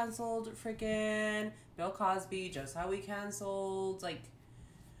like we canceled freaking Bill Cosby, just how we canceled like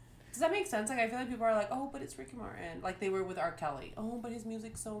Does that make sense? Like, I feel like people are like, oh, but it's Ricky Martin. Like, they were with R. Kelly. Oh, but his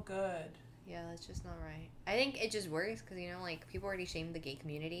music's so good. Yeah, that's just not right. I think it just works because, you know, like, people already shame the gay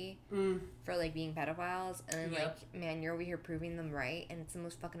community for, like, being pedophiles. And then, like, man, you're over here proving them right. And it's the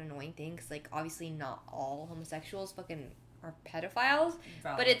most fucking annoying thing because, like, obviously not all homosexuals fucking are pedophiles.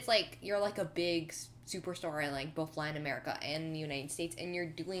 Valid. But it's, like, you're, like, a big superstar in, like, both Latin America and the United States. And you're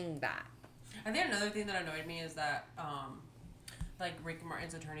doing that. I think another thing that annoyed me is that, like, Ricky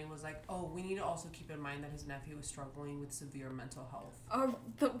Martin's attorney was like, oh, we need to also keep in mind that his nephew was struggling with severe mental health.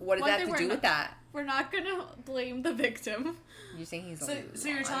 What does that have to do with that? We're not going to blame the victim. You're saying he's So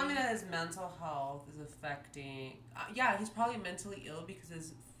you're telling me that his mental health is affecting... yeah, he's probably mentally ill because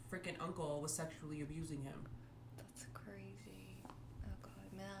his freaking uncle was sexually abusing him. That's crazy. Oh, God.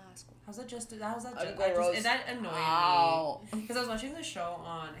 Mask. How's that just... That annoying me. Because I was watching this show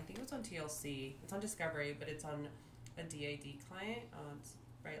on... I think it was on TLC. It's on Discovery, but it's on... a DID client, it's,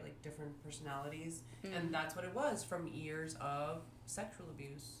 right, like different personalities, and that's what it was from years of sexual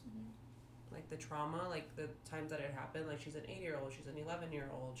abuse, like the trauma, like the times that it happened. Like she's an 8-year-old, she's an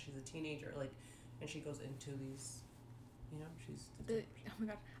 11-year-old, she's a teenager, like, and she goes into these, you know, oh my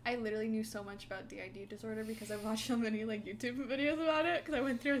god, I literally knew so much about DID disorder because I watched so many like YouTube videos about it because I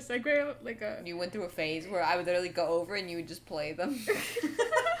went through a segue You went through a phase where I would literally go over and you would just play them.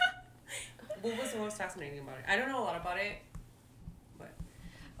 What was the most fascinating about it? I don't know a lot about it, but...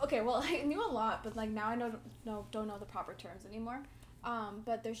 Okay, well, I knew a lot, but, like, now I don't know the proper terms anymore.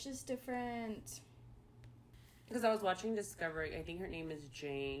 But there's just different... Because I was watching Discovery, I think her name is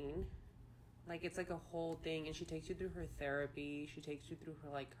Jane. Like, it's, like, a whole thing, and she takes you through her therapy, she takes you through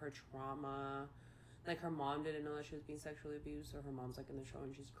her, like, her trauma. Like, her mom didn't know that she was being sexually abused, so her mom's, like, in the show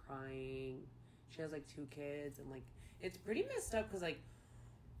and she's crying. She has, like, 2 kids, and, like, it's pretty messed up, because, like,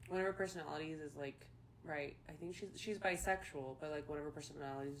 one of her personalities is like, right, I think she's bisexual, but like one of her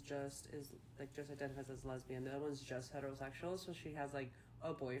personalities just identifies as lesbian. The other one's just heterosexual, so she has like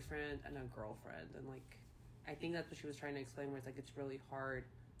a boyfriend and a girlfriend, and like I think that's what she was trying to explain, where it's like it's really hard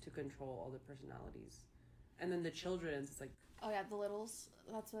to control all the personalities. And then the children's, it's like, oh yeah, the littles.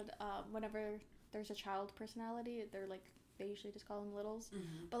 That's what whenever there's a child personality, they're like, they usually just call them littles.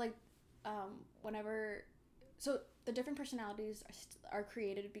 But like whenever, so the different personalities are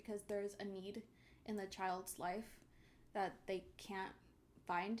created because there's a need in the child's life that they can't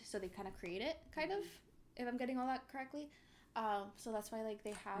find, so they kind of create it, kind of, if I'm getting all that correctly. So that's why, like,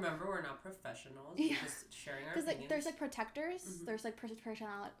 they have... Remember, we're not professionals. We're just sharing our opinions. Because, like, there's, like, protectors. There's, like,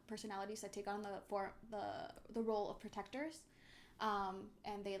 personalities that take on the role of protectors.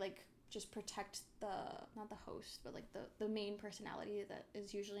 And they, like, just protect not the host, but, like, the main personality that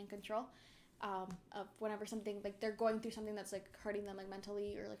is usually in control. Of whenever something, like, they're going through something that's, like, hurting them, like,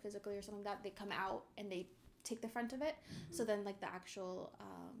 mentally or, like, physically or something like that, they come out and they take the front of it. So then, like, the actual,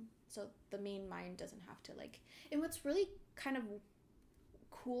 so the main mind doesn't have to, like, and what's really kind of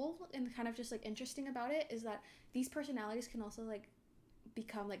cool and kind of just, like, interesting about it is that these personalities can also, like,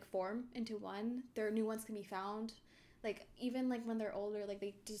 become, like, form into one. Their new ones can be found. Like, even, like, when they're older, like,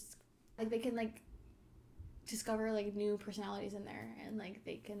 they just, like, they can, like, discover like new personalities in there, and like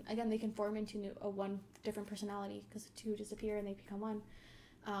they can form into one different personality because the 2 disappear and they become one.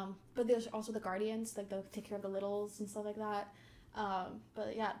 But there's also the guardians, like they'll take care of the littles and stuff like that.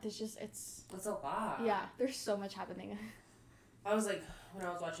 But yeah, there's just it's a lot. Yeah, there's so much happening. I was like, when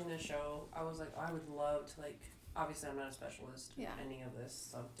I was watching this show, I was like, I would love to, like, obviously I'm not a specialist in any of this,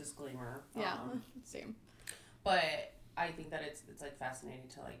 so disclaimer. Same. But I think that it's like fascinating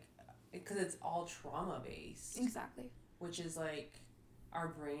to, like, because it's all trauma based. Exactly. Which is like, our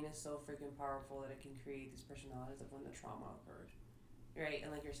brain is so freaking powerful that it can create these personalities of when the trauma occurred. Right?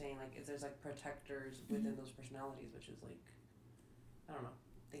 And like you're saying, like, there's like protectors within those personalities, which is like, I don't know.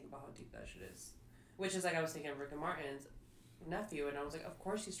 Think about how deep that shit is. Which is like, I was thinking of Rick and Martin's nephew, and I was like, of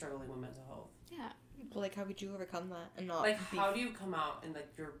course he's struggling with mental health. Yeah. But like, how could you overcome that and not? Like, how do you come out and like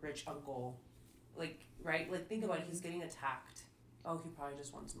your rich uncle, like, right? Like, think about it. He's getting attacked. Oh, he probably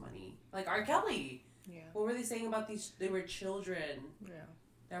just wants money. Like R. Kelly. Yeah. What were they saying about these? They were children. Yeah.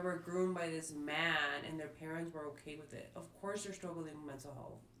 That were groomed by this man, and their parents were okay with it. Of course, they're struggling with mental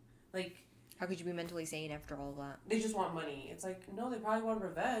health. Like, how could you be mentally sane after all of that? They just want money. It's like, no, they probably want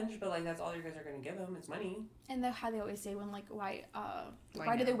revenge, but like, that's all you guys are gonna give them. It's money. And how they always say when like, why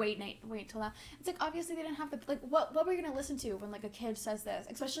did they wait till now? It's like, obviously they didn't have the, like, what were you gonna listen to when like a kid says this,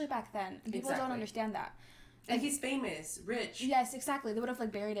 especially back then, and people don't understand that. And he's famous, rich. Yes, exactly. They would have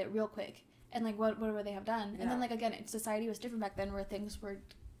like buried it real quick, and like what would they have done? Yeah. And then like again, society was different back then, where things were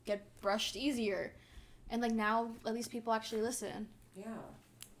get brushed easier, and like now at least people actually listen. Yeah.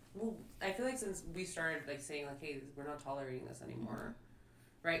 Well, I feel like since we started like saying like, hey, we're not tolerating this anymore,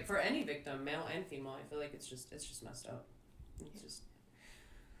 right? For any victim, male and female, I feel like it's just messed up. It's just,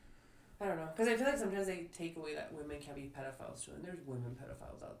 I don't know, because I feel like sometimes they take away that women can be pedophiles too, and there's women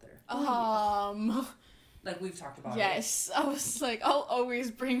pedophiles out there. Like we've talked about. Yes, I was like, I'll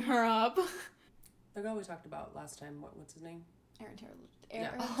always bring her up. The girl we talked about last time, what's his name? Aaron Taylor.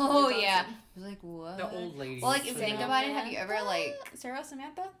 Oh yeah. I was like, what? The old lady. Well, like if you think about it, have you ever like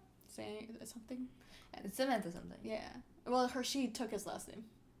Samantha? Say something. It's Samantha something. Yeah. Well, she took his last name.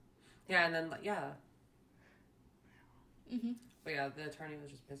 Yeah, and then like yeah. Mhm. But yeah, the attorney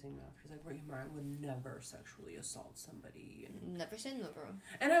was just pissing me off. She's like, Ryan would never sexually assault somebody. And never say never.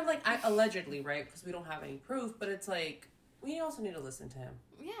 And I'm like, allegedly, right? Because we don't have any proof. But it's like, we also need to listen to him.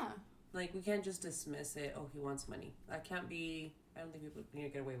 Yeah. Like, we can't just dismiss it. Oh, he wants money. That can't be. I don't think people need to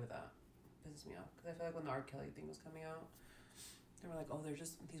get away with that. It pisses me off. Because I feel like when the R. Kelly thing was coming out, they were like, oh, they're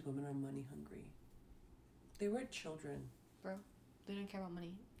just, these women are money hungry. They were children. Bro, they didn't care about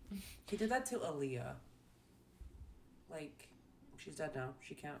money. He did that to Aaliyah. Like, she's dead now.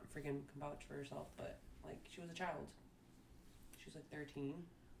 She can't freaking vouch for herself. But, like, she was a child. She was like 13.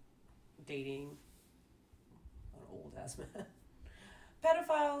 Dating an old-ass man.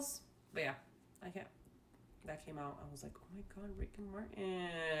 Pedophiles. But yeah, I can't. That came out. I was like, oh my god, Rick and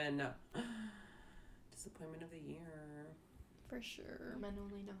Martin. Disappointment of the year. For sure. Men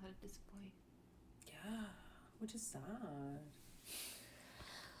only know how to disappoint. Yeah, which is sad.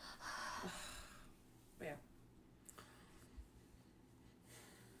 But yeah.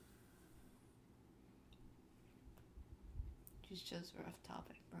 She's just a rough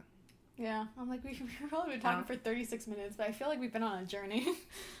topic, bro. Yeah, I'm like, we've probably been talking for 36 minutes, but I feel like we've been on a journey.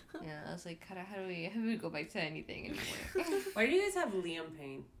 Yeah, I was like, how do we go back to anything anymore? Why do you guys have Liam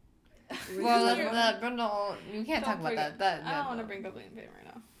Payne? Well, Brenda, you can't talk about that. I don't want to bring up Liam Payne right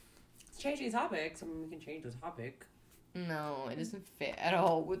now. Let's change the topic. So we can change the topic. No, it doesn't fit at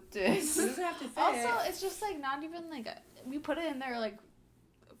all with this. It doesn't have to fit. Also, it's just like not even like we put it in there like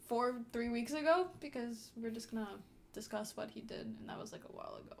 3 weeks ago because we're just gonna discuss what he did, and that was like a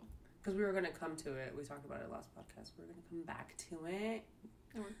while ago. Because we were going to come to it. We talked about it last podcast. We were going to come back to it.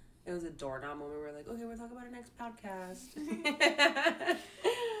 It was a doorknob moment. We were like, okay, we'll talk about it next podcast.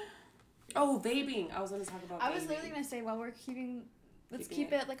 Oh, vaping. I was going to talk about vaping. I was literally going to say, while we're let's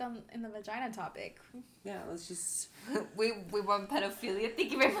keep it like in the vagina topic. Yeah, let's just... we want pedophilia.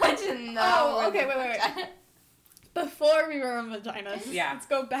 Thank you very much. And okay, wait. Before we were on vaginas. Yeah. Let's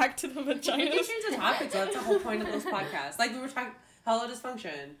go back to the vaginas. We can change the topic, so that's the whole point of those podcasts. Like, we were talking... Hello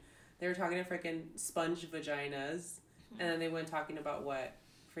Dysfunction. They were talking to freaking sponge vaginas, and then they went talking about what?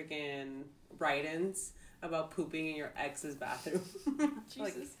 Freaking write-ins about pooping in your ex's bathroom. Jesus.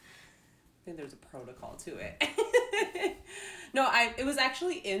 Like, I think there's a protocol to it. No, it was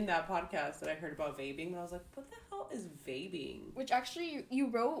actually in that podcast that I heard about vaping, but I was like, what the hell is vaping? Which actually, you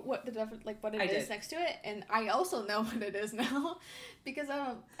wrote what it is next to it, and I also know what it is now, because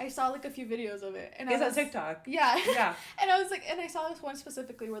I saw like a few videos of it. And It's on TikTok. Yeah. Yeah. And I was like, and I saw this one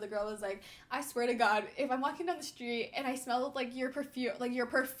specifically where the girl was like, I swear to God, if I'm walking down the street and I smell like your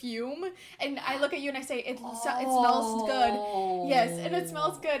perfume, and I look at you and I say, it smells good. Yes, and it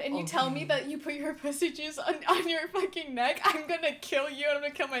smells good, and you tell me that you put your pussy juice on your fucking neck, I'm gonna kill you and I'm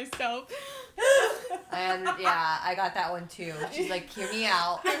gonna kill myself. And yeah, I got that one too. She's like, hear me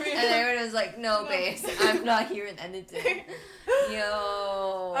out. And everyone was like, no, babes, I'm not hearing anything.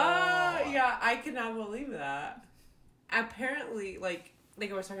 Yo. Yeah, I cannot believe that. Apparently, like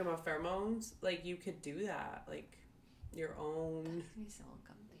I was talking about pheromones, like you could do that, like your own. That makes me so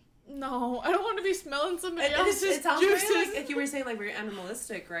uncomfy. No, I don't want to be smelling somebody else's It sounds juices. very, like you were saying, like very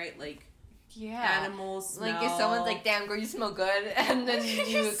animalistic, right? Like animals smell. Like if someone's like, damn girl, you smell good, and then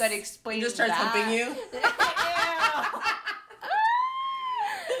you gotta explain just start humping you.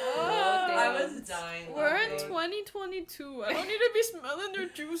 I was dying. We're in 2022. I don't need to be smelling their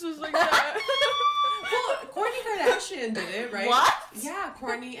juices like that. Well, Kourtney Kardashian did it, right? What? Yeah,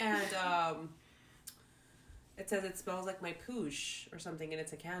 Kourtney and it says it smells like my poosh or something, and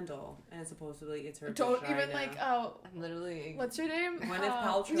it's a candle, and supposedly it's her. Don't vagina. even like I'm literally. what's her name? Gwyneth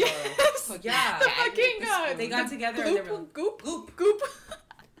Paltrow. Yes. Yeah. The fucking they got together and they were goop.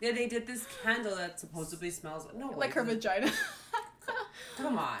 Yeah, they did this candle that supposedly smells Like her vagina.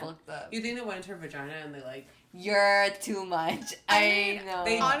 Come on. Fucked up. You think they went into her vagina and they like... You're too much. I know.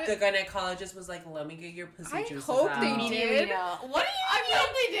 The gynecologist was like, let me get your pussy juices out. I hope they did. What do you mean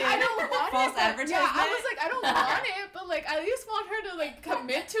they did? I don't want False it. advertisement? Yeah, I was like, I don't want it, but like, I at least want her to like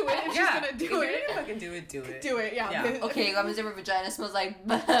commit to it if she's gonna do if you're it. gonna fucking do it, do it. Do it, yeah. Yeah. Okay, I'm gonna say her vagina smells like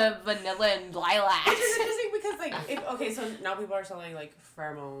vanilla and lilac. Which is interesting because so now people are selling like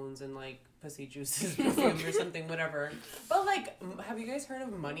pheromones and like pussy juices, perfume or something, whatever. But like, have you guys heard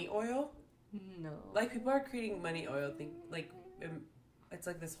of money oil? No. Like people are creating money oil it's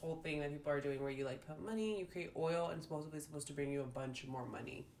like this whole thing that people are doing where you like put money, you create oil, and supposedly it's supposed to bring you a bunch more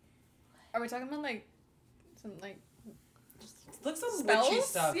money. Are we talking about like some like Look some spells? witchy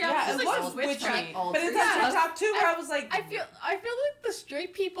stuff. Yeah, it it's was like witchy. witchcraft. But it's on TikTok too where I was like... I feel like the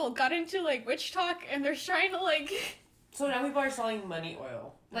straight people got into like witch talk and they're trying to like... So now people are selling money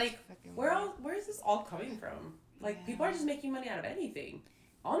oil. Like, That's where is this all coming from? Like, people are just making money out of anything.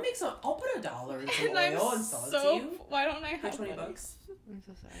 I'll put $1 in some oil and sell it to you. Why don't I For have $20. money? I'm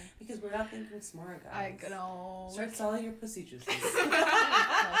so sorry. Because we're not thinking smart, guys. I know. Start selling your pussy juices.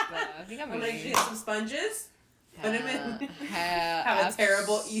 I think I'm I'm gonna like, get some sponges. Put them in. Have a Have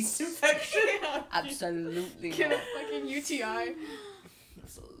terrible yeast infection. Absolutely Get a not. fucking UTI.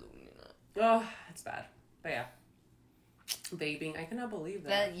 Absolutely not. Oh, it's bad. But yeah. Vaping. I cannot believe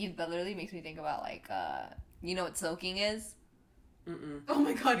that. That literally makes me think about like you know what soaking is? Mm-mm. Oh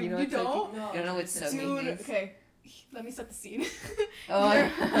my god, you know what don't? No. You don't know what soaking Dude, is? okay. Let me set the scene. Oh.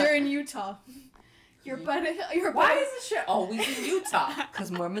 you're in Utah. Your butt. Why is this shit always in Utah?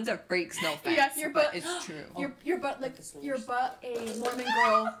 Because Mormons are freaks, no offense. Yeah, your butt. but it's true. Your butt, like your butt, a Mormon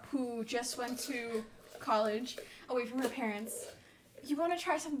girl who just went to college away from her parents. You want to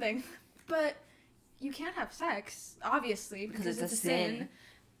try something, but you can't have sex, obviously, because it's a sin.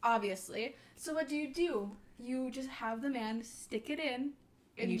 Obviously. So what do? You just have the man stick it in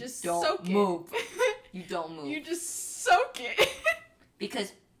and You just don't soak move. it. You don't move. You just soak it.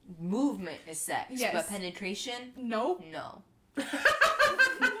 Because movement is sex, Yes. but penetration, Nope. no.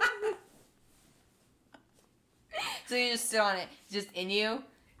 So you just sit on it, just in you,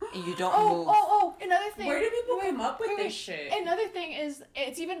 and you don't move. Oh, another thing. Where do people Wait, come up with wait, this wait. shit? Another thing is,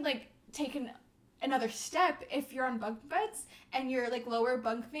 it's even like taken another step if you're on bunk beds and your like lower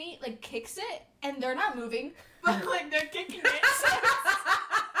bunkmate like kicks it and they're not moving, but like they're kicking it.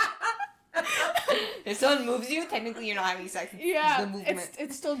 If someone moves you, technically you're not having sex. It's Yeah, the movement.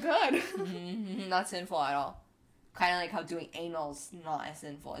 it's still good. Mhm, not sinful at all. Kind of like how doing anal's not as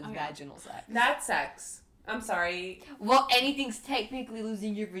sinful as Oh, yeah. vaginal sex. That's sex. I'm sorry. Well, anything's technically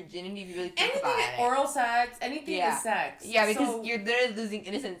losing your virginity if you really think Anything about is it. oral sex, anything Yeah. is sex. Yeah, because So- you're literally losing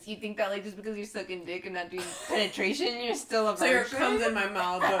innocence. You think that like just because you're sucking dick and not doing penetration, you're still a So your virgin. comes in my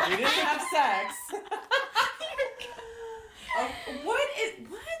mouth, but we didn't have sex. What?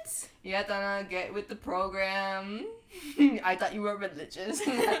 You have to get with the program. I thought you were religious.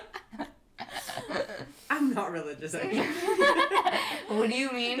 I'm not religious, actually. What do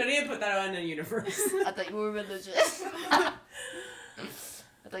you mean? Don't even put that on the universe. I thought you were religious. I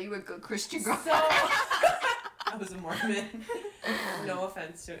thought you were a good Christian girl. So, I was a Mormon. No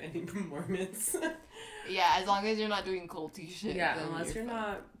offense to any Mormons. Yeah, as long as you're not doing culty shit. Yeah, then unless you're fine.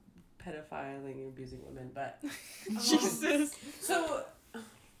 not pedophiling and abusing women, but... Jesus. So...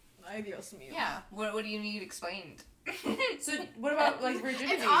 Ay, Dios mío. Yeah, what do you need explained? So, what about, like,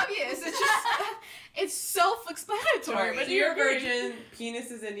 virginity? It's obvious. It's just it's self-explanatory. But So you're a you're virgin,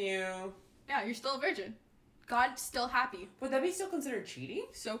 penis is in you. Yeah, you're still a virgin. God's still happy. Would that be still considered cheating?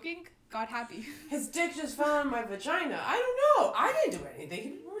 Soaking, God happy. His dick just fell in my vagina. I don't know. I didn't do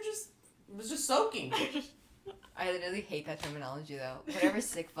anything. It was just soaking. I literally hate that terminology though. Whatever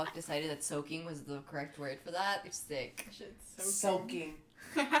sick fuck decided that soaking was the correct word for that, it's sick. Shit's Soaking.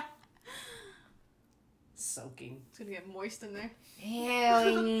 it's Soaking. gonna get moist in there.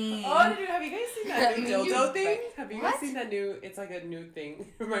 Ew. Have you guys seen that new You- dildo thing? Have you guys What? seen that new, it's like a new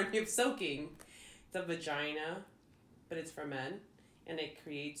thing. Reminds me of soaking. It's a vagina, but it's for men. And it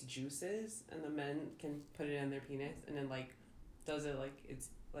creates juices, and the men can put it in their penis, and then like, does it like, it's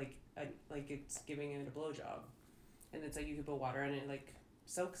like it's giving it a blowjob. And it's like you can put water in it, like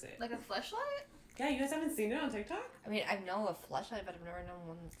soaks it. Like a fleshlight? Yeah, you guys haven't seen it on TikTok? I mean, I know a fleshlight, but I've never known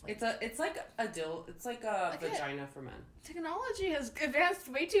one that's like. It's like a it's like a Like it. vagina for men. Technology has advanced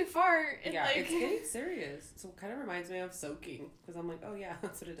way too far. In Yeah, like... it's getting serious. So it kind of reminds me of soaking, because I'm like, oh yeah,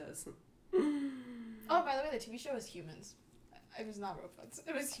 that's what it does. Oh, by the way, the TV show was Humans. It was not robots.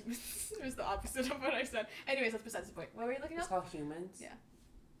 It was humans. It was the opposite of what I said. Anyways, that's besides the point. What were you looking It's at? called Humans. Yeah.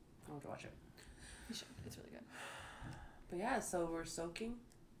 I want to watch it. You should. It's really good. But yeah, so we're soaking.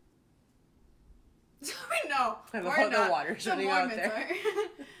 No. I love we're how the not. water's The running out Mormons there.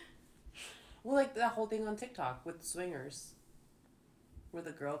 are. Well, like that whole thing on TikTok with swingers, where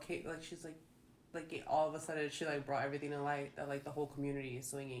the girl came, like she's like all of a sudden she like brought everything to light that like the whole community is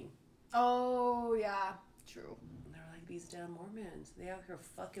swinging. Oh yeah, true. And they're like, these damn Mormons, they out here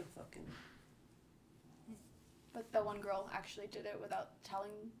fucking. But the one girl actually did it without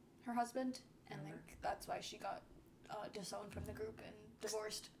telling her husband, and like that's why she got disowned from the group and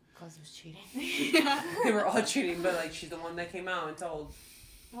divorced. Because it was cheating. Yeah. They were all cheating, but like she's the one that came out and told.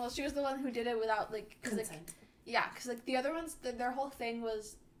 Well, she was the one who did it without like Consent. Like, yeah, because like the other ones, their whole thing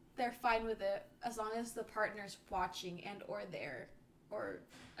was they're fine with it as long as the partner's watching and or there or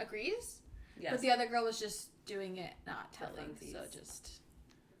agrees. Yes. But the other girl was just doing it, not telling. So just,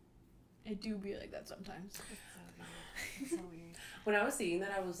 it do be like that sometimes. It's so weird. When I was seeing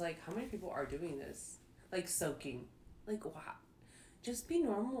that, I was like, how many people are doing this? Like soaking. Like, wow. Just be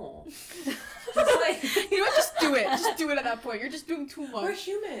normal. Just like, you know what? Just do it. Just do it at that point. You're just doing too much. We're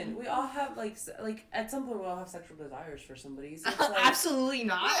human. We all have like at some point we all have sexual desires for somebody. So it's like, absolutely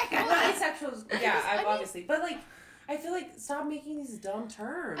not. Well, asexual. Yeah, obviously, but like. I feel like stop making these dumb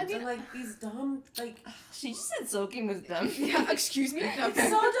terms and like these dumb like. She just said soaking was dumb. Yeah, excuse me. No, it's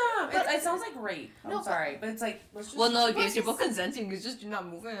so dumb. It sounds like rape. I'm sorry, but it's like. Let's just, well, no, if you're both consenting, it's just you're not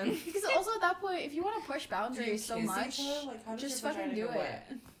moving. Because also at that point, if you want to push boundaries so much, like, just fucking do it.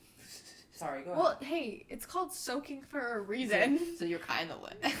 Sorry, go ahead. Well, hey, it's called soaking for a reason. So you're kind of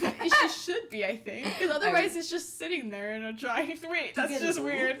wet. It just should be, I think. Because otherwise it's just sitting there in a dry... Wait, that's just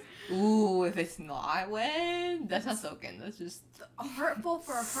weird. Ooh, if it's not wet, that's not soaking. That's just... hurtful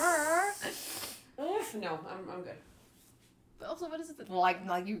for her. Oof, no, I'm good. But also, what is it? Like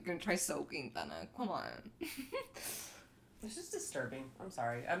you're gonna try soaking, Dana. Come on. It's just disturbing. I'm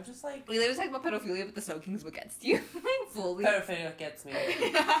sorry. I'm just like... We was talking about pedophilia, but the soaking is what gets you. Fully. Pedophilia gets me.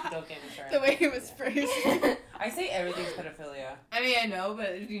 Don't get me started. The way it was phrased. I say everything's pedophilia. I mean, I know,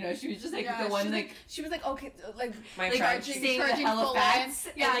 but, you know, she was just, like, the one, like... She was like, okay, like... My like, friend. Saying the hella facts.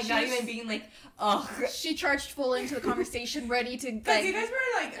 Yeah, and, like, not even being like, ugh. She charged full into the conversation, ready to, like... Because you guys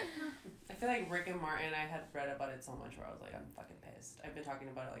were, like... I feel like Rick and Martin, I had read about it so much where I was like, I'm fucking pissed. I've been talking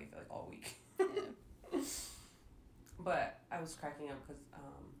about it, like all week. Yeah. But I was cracking up because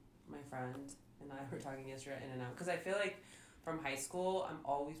my friend and I were talking yesterday in and out. Because I feel like from high school, I'm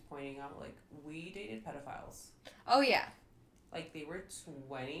always pointing out, like, we dated pedophiles. Oh, yeah. Like, they were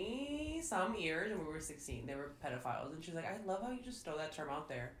 20-some years and we were 16. They were pedophiles. And she's like, I love how you just throw that term out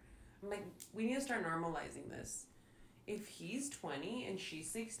there. I'm like, we need to start normalizing this. If he's 20 and she's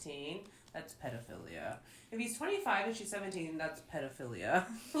 16, that's pedophilia. If he's 25 and she's 17, that's pedophilia.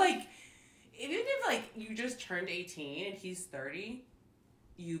 Like... Even if, like, you just turned 18 and he's 30,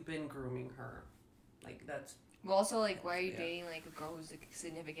 you've been grooming her. Like, that's... Well, also, like, why are you dating, like, a girl who's, like,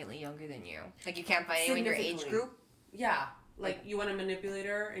 significantly younger than you? Like, you can't find anyone in your age group? Yeah. Like, you want to manipulate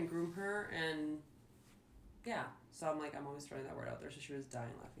her and groom her and... Yeah. So I'm like, I'm always throwing that word out there, so she was dying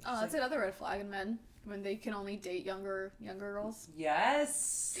laughing. Oh, that's another red flag in men. When they can only date younger girls.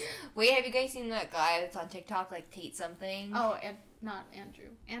 Yes! Wait, have you guys seen that guy that's on TikTok, like, Tate something? Oh, and not Andrew.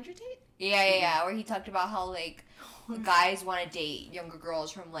 Andrew Tate? Yeah, where he talked about how, like, guys want to date younger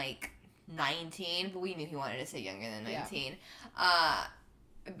girls from, like, 19, but we knew he wanted to say younger than 19. Yeah.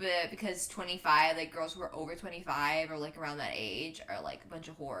 But because 25, like, girls who are over 25 or, like, around that age are, like, a bunch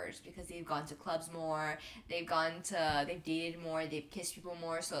of whores because they've gone to clubs more, they've dated more, they've kissed people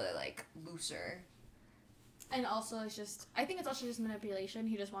more, so they're, like, looser. And also, I think it's also just manipulation.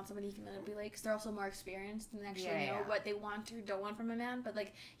 He just wants somebody he can manipulate because they're also more experienced and actually know what they want or don't want from a man. But,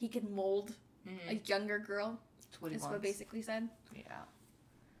 like, he can mold a younger girl. That's what he wants. What basically said. Yeah.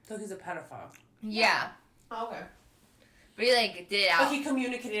 So he's a pedophile. Yeah. Oh, okay. But he, like, did it out. But he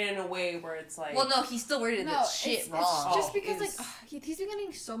communicated in a way where it's like... Well, no, he still worded that shit wrong. It's just because, like, he's been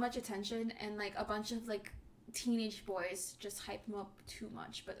getting so much attention and, like, a bunch of, like, teenage boys just hype him up too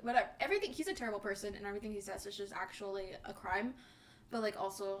much. But whatever, everything, he's a terrible person and everything he says is just actually a crime. But, like,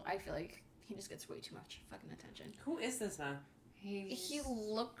 also, I feel like he just gets way too much fucking attention. Who is this man? He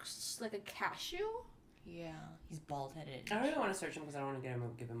looks like a cashew. Yeah, he's bald-headed. I don't even want to search him because I don't want to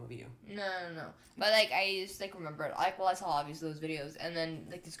give him a view. No. But, like, I just, like, remembered, like, well, I saw, obviously, those videos, and then,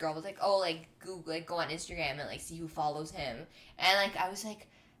 like, this girl was like, oh, like, Google, like, go on Instagram and, like, see who follows him. And, like, I was like,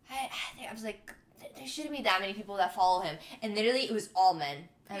 there shouldn't be that many people that follow him. And literally, it was all men.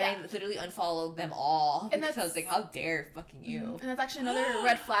 And I literally unfollowed them all. And because I was like, how dare fucking you. And that's actually another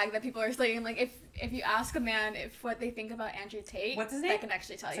red flag that people are saying. Like, if you ask a man what they think about Andrew Tate, what's his name? I can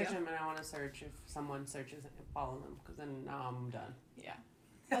actually tell you. Search him, and I want to search if someone searches and follow him, because then now I'm done. Yeah.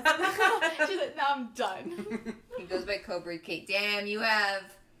 She's like, now I'm done. He goes by Cobra Kate. Damn, you have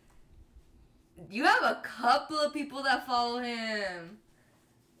a couple of people that follow him.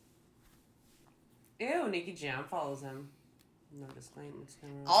 Ew, Nicky Jam follows him. No disclaimer.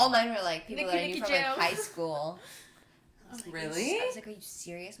 All mine were like people that I knew from like high school. Really? I was like, are you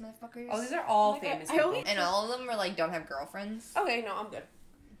serious, motherfuckers? Oh, these are all famous people. And all of them were like, don't have girlfriends. Okay, no, I'm good.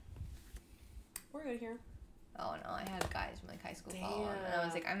 We're good here. oh no, I had guys from like high school follow him, and I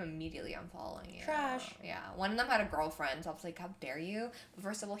was like, I'm immediately unfollowing you. Trash. Yeah, one of them had a girlfriend, so I was like, how dare you? But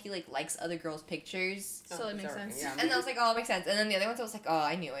first of all, he like likes other girls' pictures, So it makes sense. Yeah. and I was like, oh, it makes sense. And then the other ones, I was like, oh,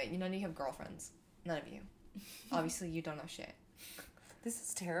 I knew it. You know, you have girlfriends. None of you. Obviously, you don't know shit. This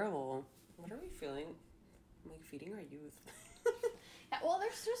is terrible. What are we feeling? I'm like feeding our youth. Yeah, well,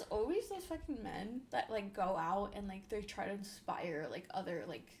 there's just always those fucking men that like go out and like they try to inspire like other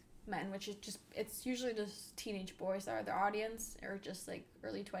like men, which is just, it's usually just teenage boys that are their audience, or just like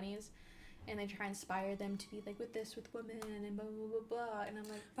early 20s, and they try and inspire them to be like with women and blah blah blah blah. And I'm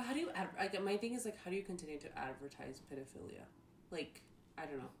like, but how do you my thing is like, how do you continue to advertise pedophilia? Like, I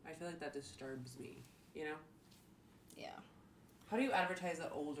don't know, I feel like that disturbs me, you know? yeah. How do you advertise an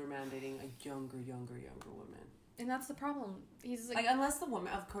older man dating a younger woman? And that's the problem. He's Like, unless the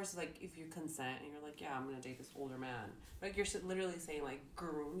woman, of course, like, if you consent and you're like, yeah, I'm gonna date this older man. Like, you're literally saying, like,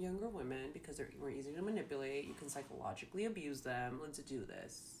 groom younger women because they're more easy to manipulate. You can psychologically abuse them. Let's do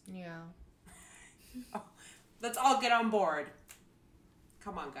this. Yeah. Oh, let's all get on board.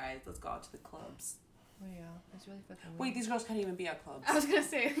 Come on, guys. Let's go out to the clubs. Oh yeah, that's really fucking weird. Wait, these girls can't even be at clubs. I was gonna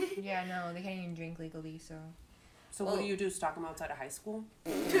say. Yeah, no, they can't even drink legally, so. So what do? Stalk them outside of high school?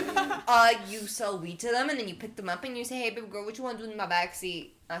 You sell weed to them, and then you pick them up, and you say, hey, baby girl, what you want to do in my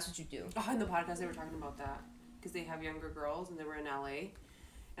backseat? That's what you do. Oh, in the podcast they were talking about that. Because they have younger girls, and they were in LA.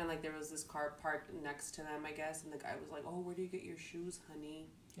 And, like, there was this car parked next to them, I guess, and the guy was like, oh, where do you get your shoes, honey?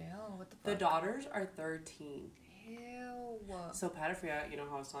 Yeah, what the fuck? The daughters are 13. Ew. So Patafria, you know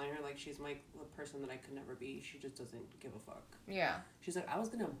how I was telling her, like, she's like the person that I could never be. She just doesn't give a fuck. Yeah. She's like, I was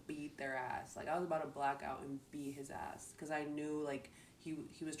gonna beat their ass. Like, I was about to black out and beat his ass. Because I knew, like, he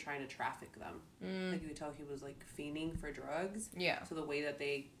was trying to traffic them. Like, you could tell he was, like, fiending for drugs. Yeah. So the way that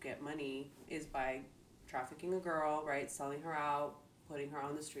they get money is by trafficking a girl, right? Selling her out, putting her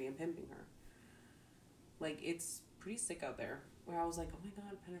on the street, and pimping her. Like, it's pretty sick out there. Where I was like, oh my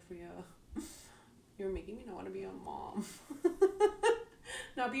god, Patafria. You're making me not want to be a mom.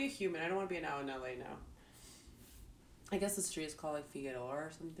 Not be a human. I don't want to be now in LA now. I guess the street is called like Figueroa or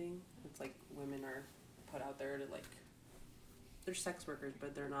something. It's like women are put out there to like, they're sex workers,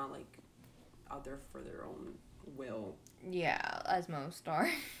 but they're not like out there for their own will. Yeah, as most are.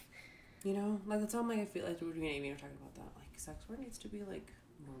 You know, like that's how I'm like, I feel like we're talking about that. Like sex work needs to be like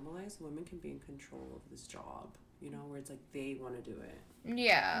normalized. Women can be in control of this job. You know, where it's like they want to do it.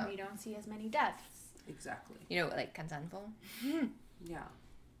 Yeah. We don't see as many deaths. Exactly. You know, like consentful. Yeah.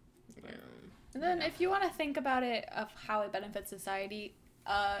 Yeah. And then if you want to think about it of how it benefits society,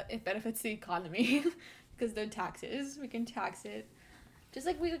 it benefits the economy because the taxes, we can tax it. Just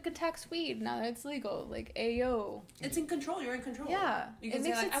like we could tax weed now that it's legal, like ayo. It's in control. You're in control. Yeah, You can it say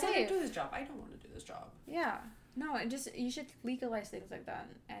makes like, it I want safe. to do this job. I don't want to do this job. Yeah, no, and just you should legalize things like that,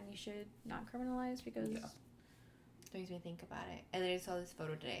 and you should not criminalize because. Yeah. It makes me think about it. I literally saw this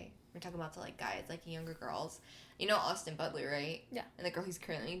photo today. We're talking about like guys, like younger girls. You know Austin Butler, right? Yeah. And the girl he's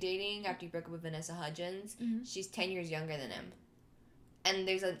currently dating after he broke up with Vanessa Hudgens, she's 10 years younger than him. And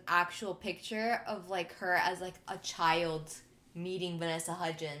there's an actual picture of like her as like a child meeting Vanessa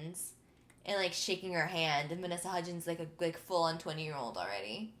Hudgens and like shaking her hand. And Vanessa Hudgens like a full on 20-year-old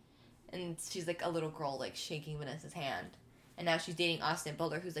already. And she's like a little girl like shaking Vanessa's hand. And now she's dating Austin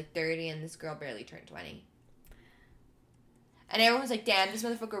Butler, who's like 30, and this girl barely turned 20. And everyone's like, damn, this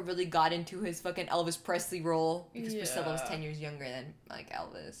motherfucker really got into his fucking Elvis Presley role. Because Priscilla was 10 years younger than, like,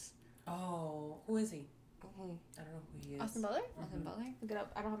 Elvis. Oh, who is he? Oh. I don't know who he is. Austin Butler? Austin Butler? Look it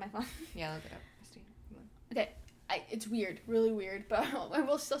up. I don't have my phone. Yeah, look it up. Christine, come on. Okay, it's weird, really weird, but I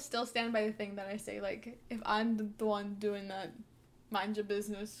will still stand by the thing that I say. Like, if I'm the one doing that, mind your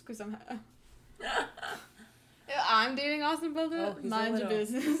business, because I'm. If I'm dating Austin Butler, mind your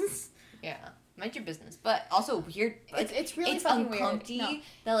business. Yeah. Mind your business, but also weird. Like, it's really it's fucking uncomfy weird. No.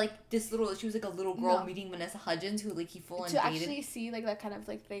 that like this little, she was like a little girl No. meeting Vanessa Hudgens, who like he full on To dated. actually see like that kind of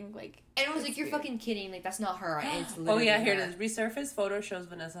like thing, like. And it was like, it's you're weird. fucking kidding. Like that's not her. It's Oh literally yeah, here her. it is. Resurfaced photo shows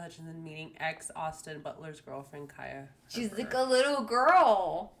Vanessa Hudgens meeting ex Austin Butler's girlfriend Kaya. She's Herber. like a little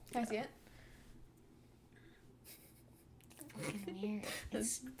girl. Can I see it? Fucking weird.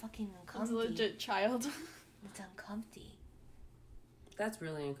 It's fucking It's uncomfy. a legit child. It's uncomfy. That's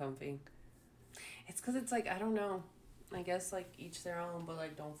really uncomfy. It's because it's like, I don't know. I guess like each their own, but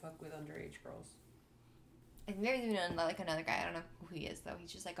like don't fuck with underage girls. I think there's even like another guy. I don't know who he is though.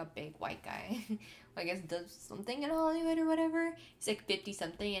 He's just like a big white guy. Who I guess does something in Hollywood or whatever. He's like 50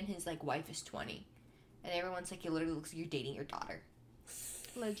 something, and his like wife is 20, and everyone's like, "You literally looks like you're dating your daughter."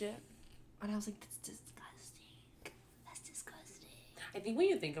 Legit. And I was like, "That's disgusting. That's disgusting." I think when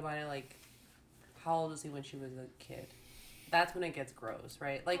you think about it, like, how old was he when she was a kid? That's when it gets gross,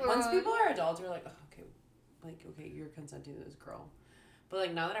 right? Like, once people are adults, you're like, oh, okay, like, okay, you're consenting to this girl. But,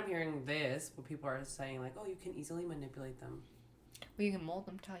 like, now that I'm hearing this, what people are saying, like, oh, you can easily manipulate them. Well, you can mold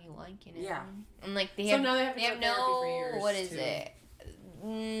them to how you like, you know? Yeah. And, like, they So have, now they have no, for years, what is too. it?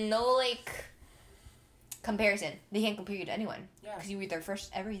 No, like, comparison. They can't compare you to anyone. Yeah. Because you were their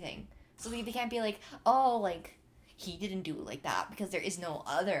first everything. So they can't be like, oh, like, he didn't do it like that because there is no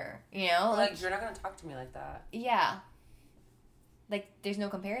other, you know? Like, you're not going to talk to me like that. Yeah. Like, there's no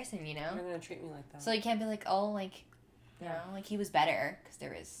comparison, you know? You're not going to treat me like that. So you can't be like, oh, like, you know, like, he was better because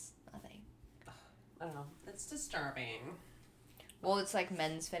there is nothing. I don't know. It's disturbing. Well, it's like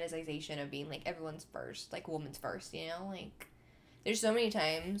men's fetishization of being like everyone's first, like woman's first, you know? Like, there's so many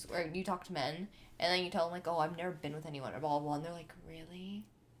times where you talk to men and then you tell them, like, oh, I've never been with anyone or blah, blah, blah. And they're like, really?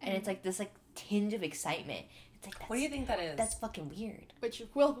 And it's like this, like, tinge of excitement. It's like, What do you think that is? That's fucking weird. Which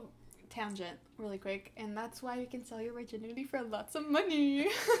will tangent really quick, and that's why you can sell your virginity for lots of money.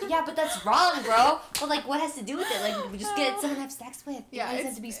 Yeah, but that's wrong, bro. But, like, what has to do with it? Like, we just get someone to have sex with. Yeah, It doesn't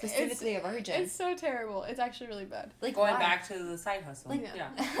have to be specifically a virgin. It's so terrible. It's actually really bad. Like, Going why? back to the side hustle. Like,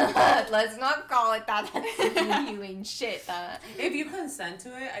 yeah. Let's not call it that. That's inhumane shit. If you consent to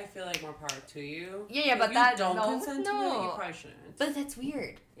it, I feel like more power to you. Yeah, if but you that don't no, consent to it, you probably shouldn't. But that's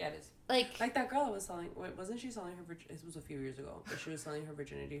weird. Yeah, it is. Like that girl that was selling. Wait, wasn't she selling her? It was a few years ago, but she was selling her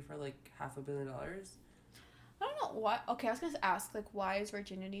virginity for like $500 million. I don't know why. Okay, I was gonna ask, like, why is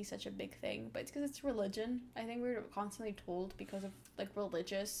virginity such a big thing? But it's because it's religion. I think we're constantly told because of, like,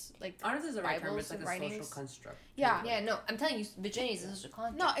 religious, like, I don't know if there's a right term, but it's Bibles like and a writings. social construct. Yeah. yeah, no, I'm telling you, virginity is a social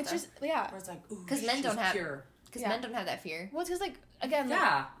concept. No, it's just, yeah. Where it's like, ooh, 'Cause men she's don't have- pure. Because Yeah. men don't have that fear. Well, it's because, like, again, like,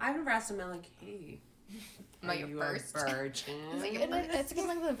 Yeah, I've never asked a man like, hey, Am I are your you first? a virgin? it's because,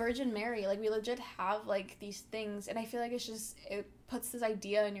 like, the Virgin Mary, like, we legit have, like, these things, and I feel like it's just, it puts this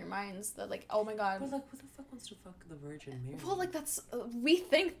idea in your minds that, like, oh my god. But like, who the fuck wants to fuck the Virgin Mary? Well, like, that's, we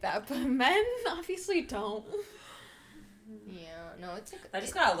think that, but men obviously don't. Yeah, no, it's like. I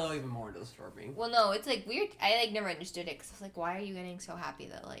just got a little even more disturbing. Well, no, it's like weird. I like never understood it because I was like, why are you getting so happy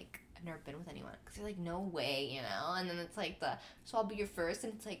that like I've never been with anyone? Because you're like, no way, you know. And then it's like so I'll be your first,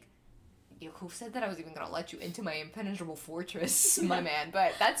 and it's like, yo, who said that I was even gonna let you into my impenetrable fortress, my man?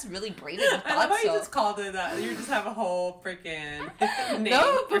 But that's really brave that you I love thought how you so. just called it that. You just have a whole freaking name.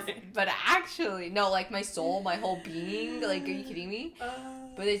 No, for it. but actually, no, like my soul, my whole being. Like, are you kidding me?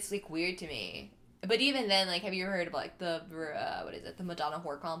 But it's like weird to me. But even then, like, have you ever heard of like the what is it? The Madonna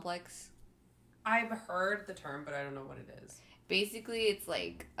whore complex. I've heard the term, but I don't know what it is. Basically, it's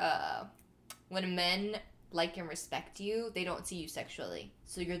like when men like and respect you, they don't see you sexually.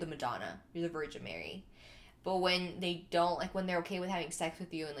 So you're the Madonna, you're the Virgin Mary. But when they don't, like when they're okay with having sex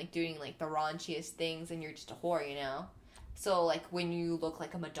with you and like doing like the raunchiest things, and you're just a whore, you know. So like when you look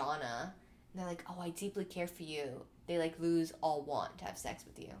like a Madonna, and they're like, oh, I deeply care for you. They like lose all want to have sex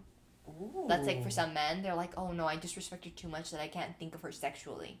with you. Ooh. That's like for some men, they're like, oh no, I disrespect her too much that I can't think of her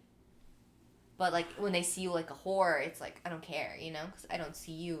sexually. But like when they see you like a whore, it's like, I don't care, you know, because I don't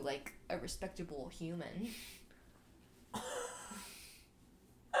see you like a respectable human.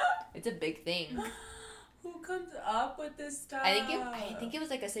 It's a big thing. Who comes up with this stuff? I think it was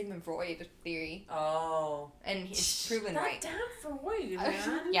like a Sigmund Freud theory, Oh. and it's proven that right. damn Freud,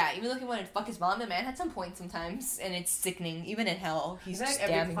 man. Yeah, even though he wanted to fuck his mom, the man had some points sometimes, and it's sickening. Even in hell, he's It's just like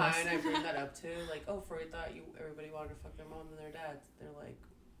every damning us. client I bring that up to, like, oh, Freud thought everybody wanted to fuck their mom and their dads. They're like,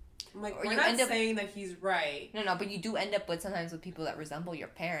 I'm like, Or we're you not end up- saying that he's right. No, but you do end up with sometimes with people that resemble your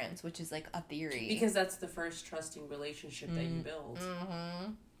parents, which is like a theory. Because that's the first trusting relationship that you build.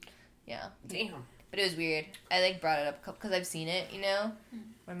 Mm-hmm. Yeah. Damn. But it was weird. I like brought it up because I've seen it, you know,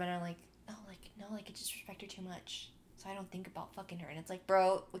 where men are like, no, I just respect her too much, so I don't think about fucking her. And it's like,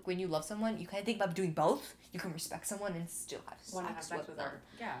 bro, like when you love someone, you kind of think about doing both. You can respect someone and still have Want to have sex sex with with them her.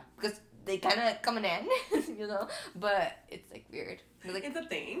 Yeah. because they kind of come in, you know. But it's like weird. They're like, It's a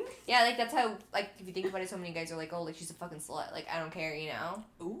thing. yeah, like that's how like if you think about it, so many guys are like, oh, like she's a fucking slut. Like I don't care, you know,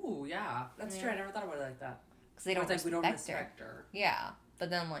 Ooh, yeah. That's true. I never thought about it like that. because they don't It's like we respect, don't respect her. Yeah, but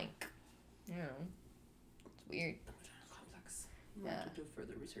then like, you know, it's weird. The Madonna complex. I'm Yeah. going to do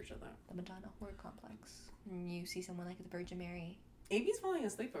further research on that. The Madonna whore complex. And you see someone like the Virgin Mary. Amy's falling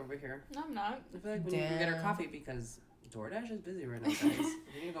asleep over here. No, I'm not. I feel like we need to go get her Damn. coffee because DoorDash is busy right now, guys.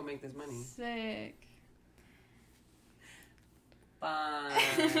 We need to go make this money. Sick.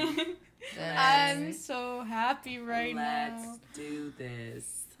 Fine. I'm so happy right Let's now. do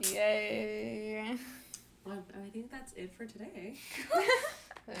this. Yay. Well, I think that's it for today.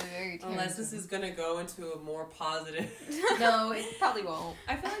 Very Unless this is going to go into a more positive... No, it probably won't.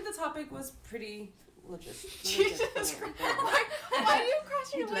 I feel like the topic was pretty legit. Jesus Christ. Why do you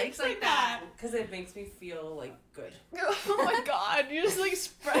cross your legs like that? Because it makes me feel, like, good. Oh my god, you just like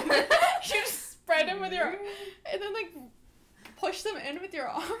spread ride them with your, and then like push them in with your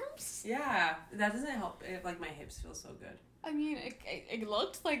arms. Yeah, that doesn't help. Like my hips feel so good. I mean, it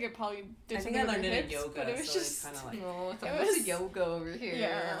looked like it probably did. I think I learned it in hips, yoga, but it was so just kind of like. No, it was yoga over here.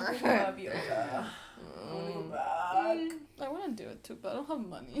 Yeah. I love yoga. I want to go back. I want to do it too, but I don't have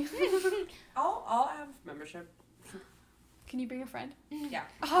money. I'll have membership. Can you bring a friend? Yeah.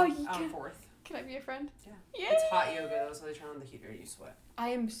 Oh, you on can. 4th. Can I be a friend? Yeah. Yeah. It's hot yoga though, so they turn on the heater and you sweat.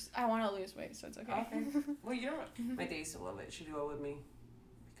 I want to lose weight, so it's okay. Okay. Well, you don't. My day used to love it. She do it with me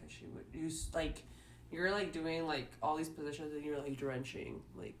because she would use like you're like doing like all these positions and you're like drenching.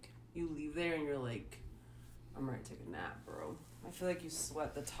 Like you leave there and you're like, I'm ready to take a nap, bro. I feel like you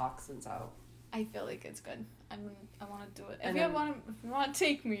sweat the toxins out. I feel like it's good. I want to do it. And If then- you want to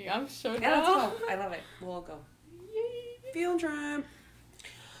take me, I'm so down. Yeah, let's go. I love it. We'll go. Field trip.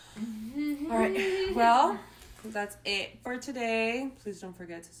 All right. Well, that's it for today. Please don't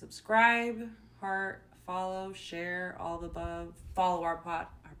forget to subscribe, heart, follow, share, all the above. Follow our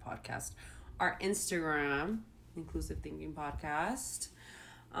podcast, our Instagram, Inclusive Thinking Podcast.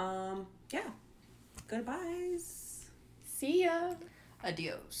 Yeah. Goodbyes. See ya.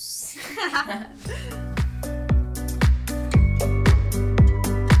 Adios.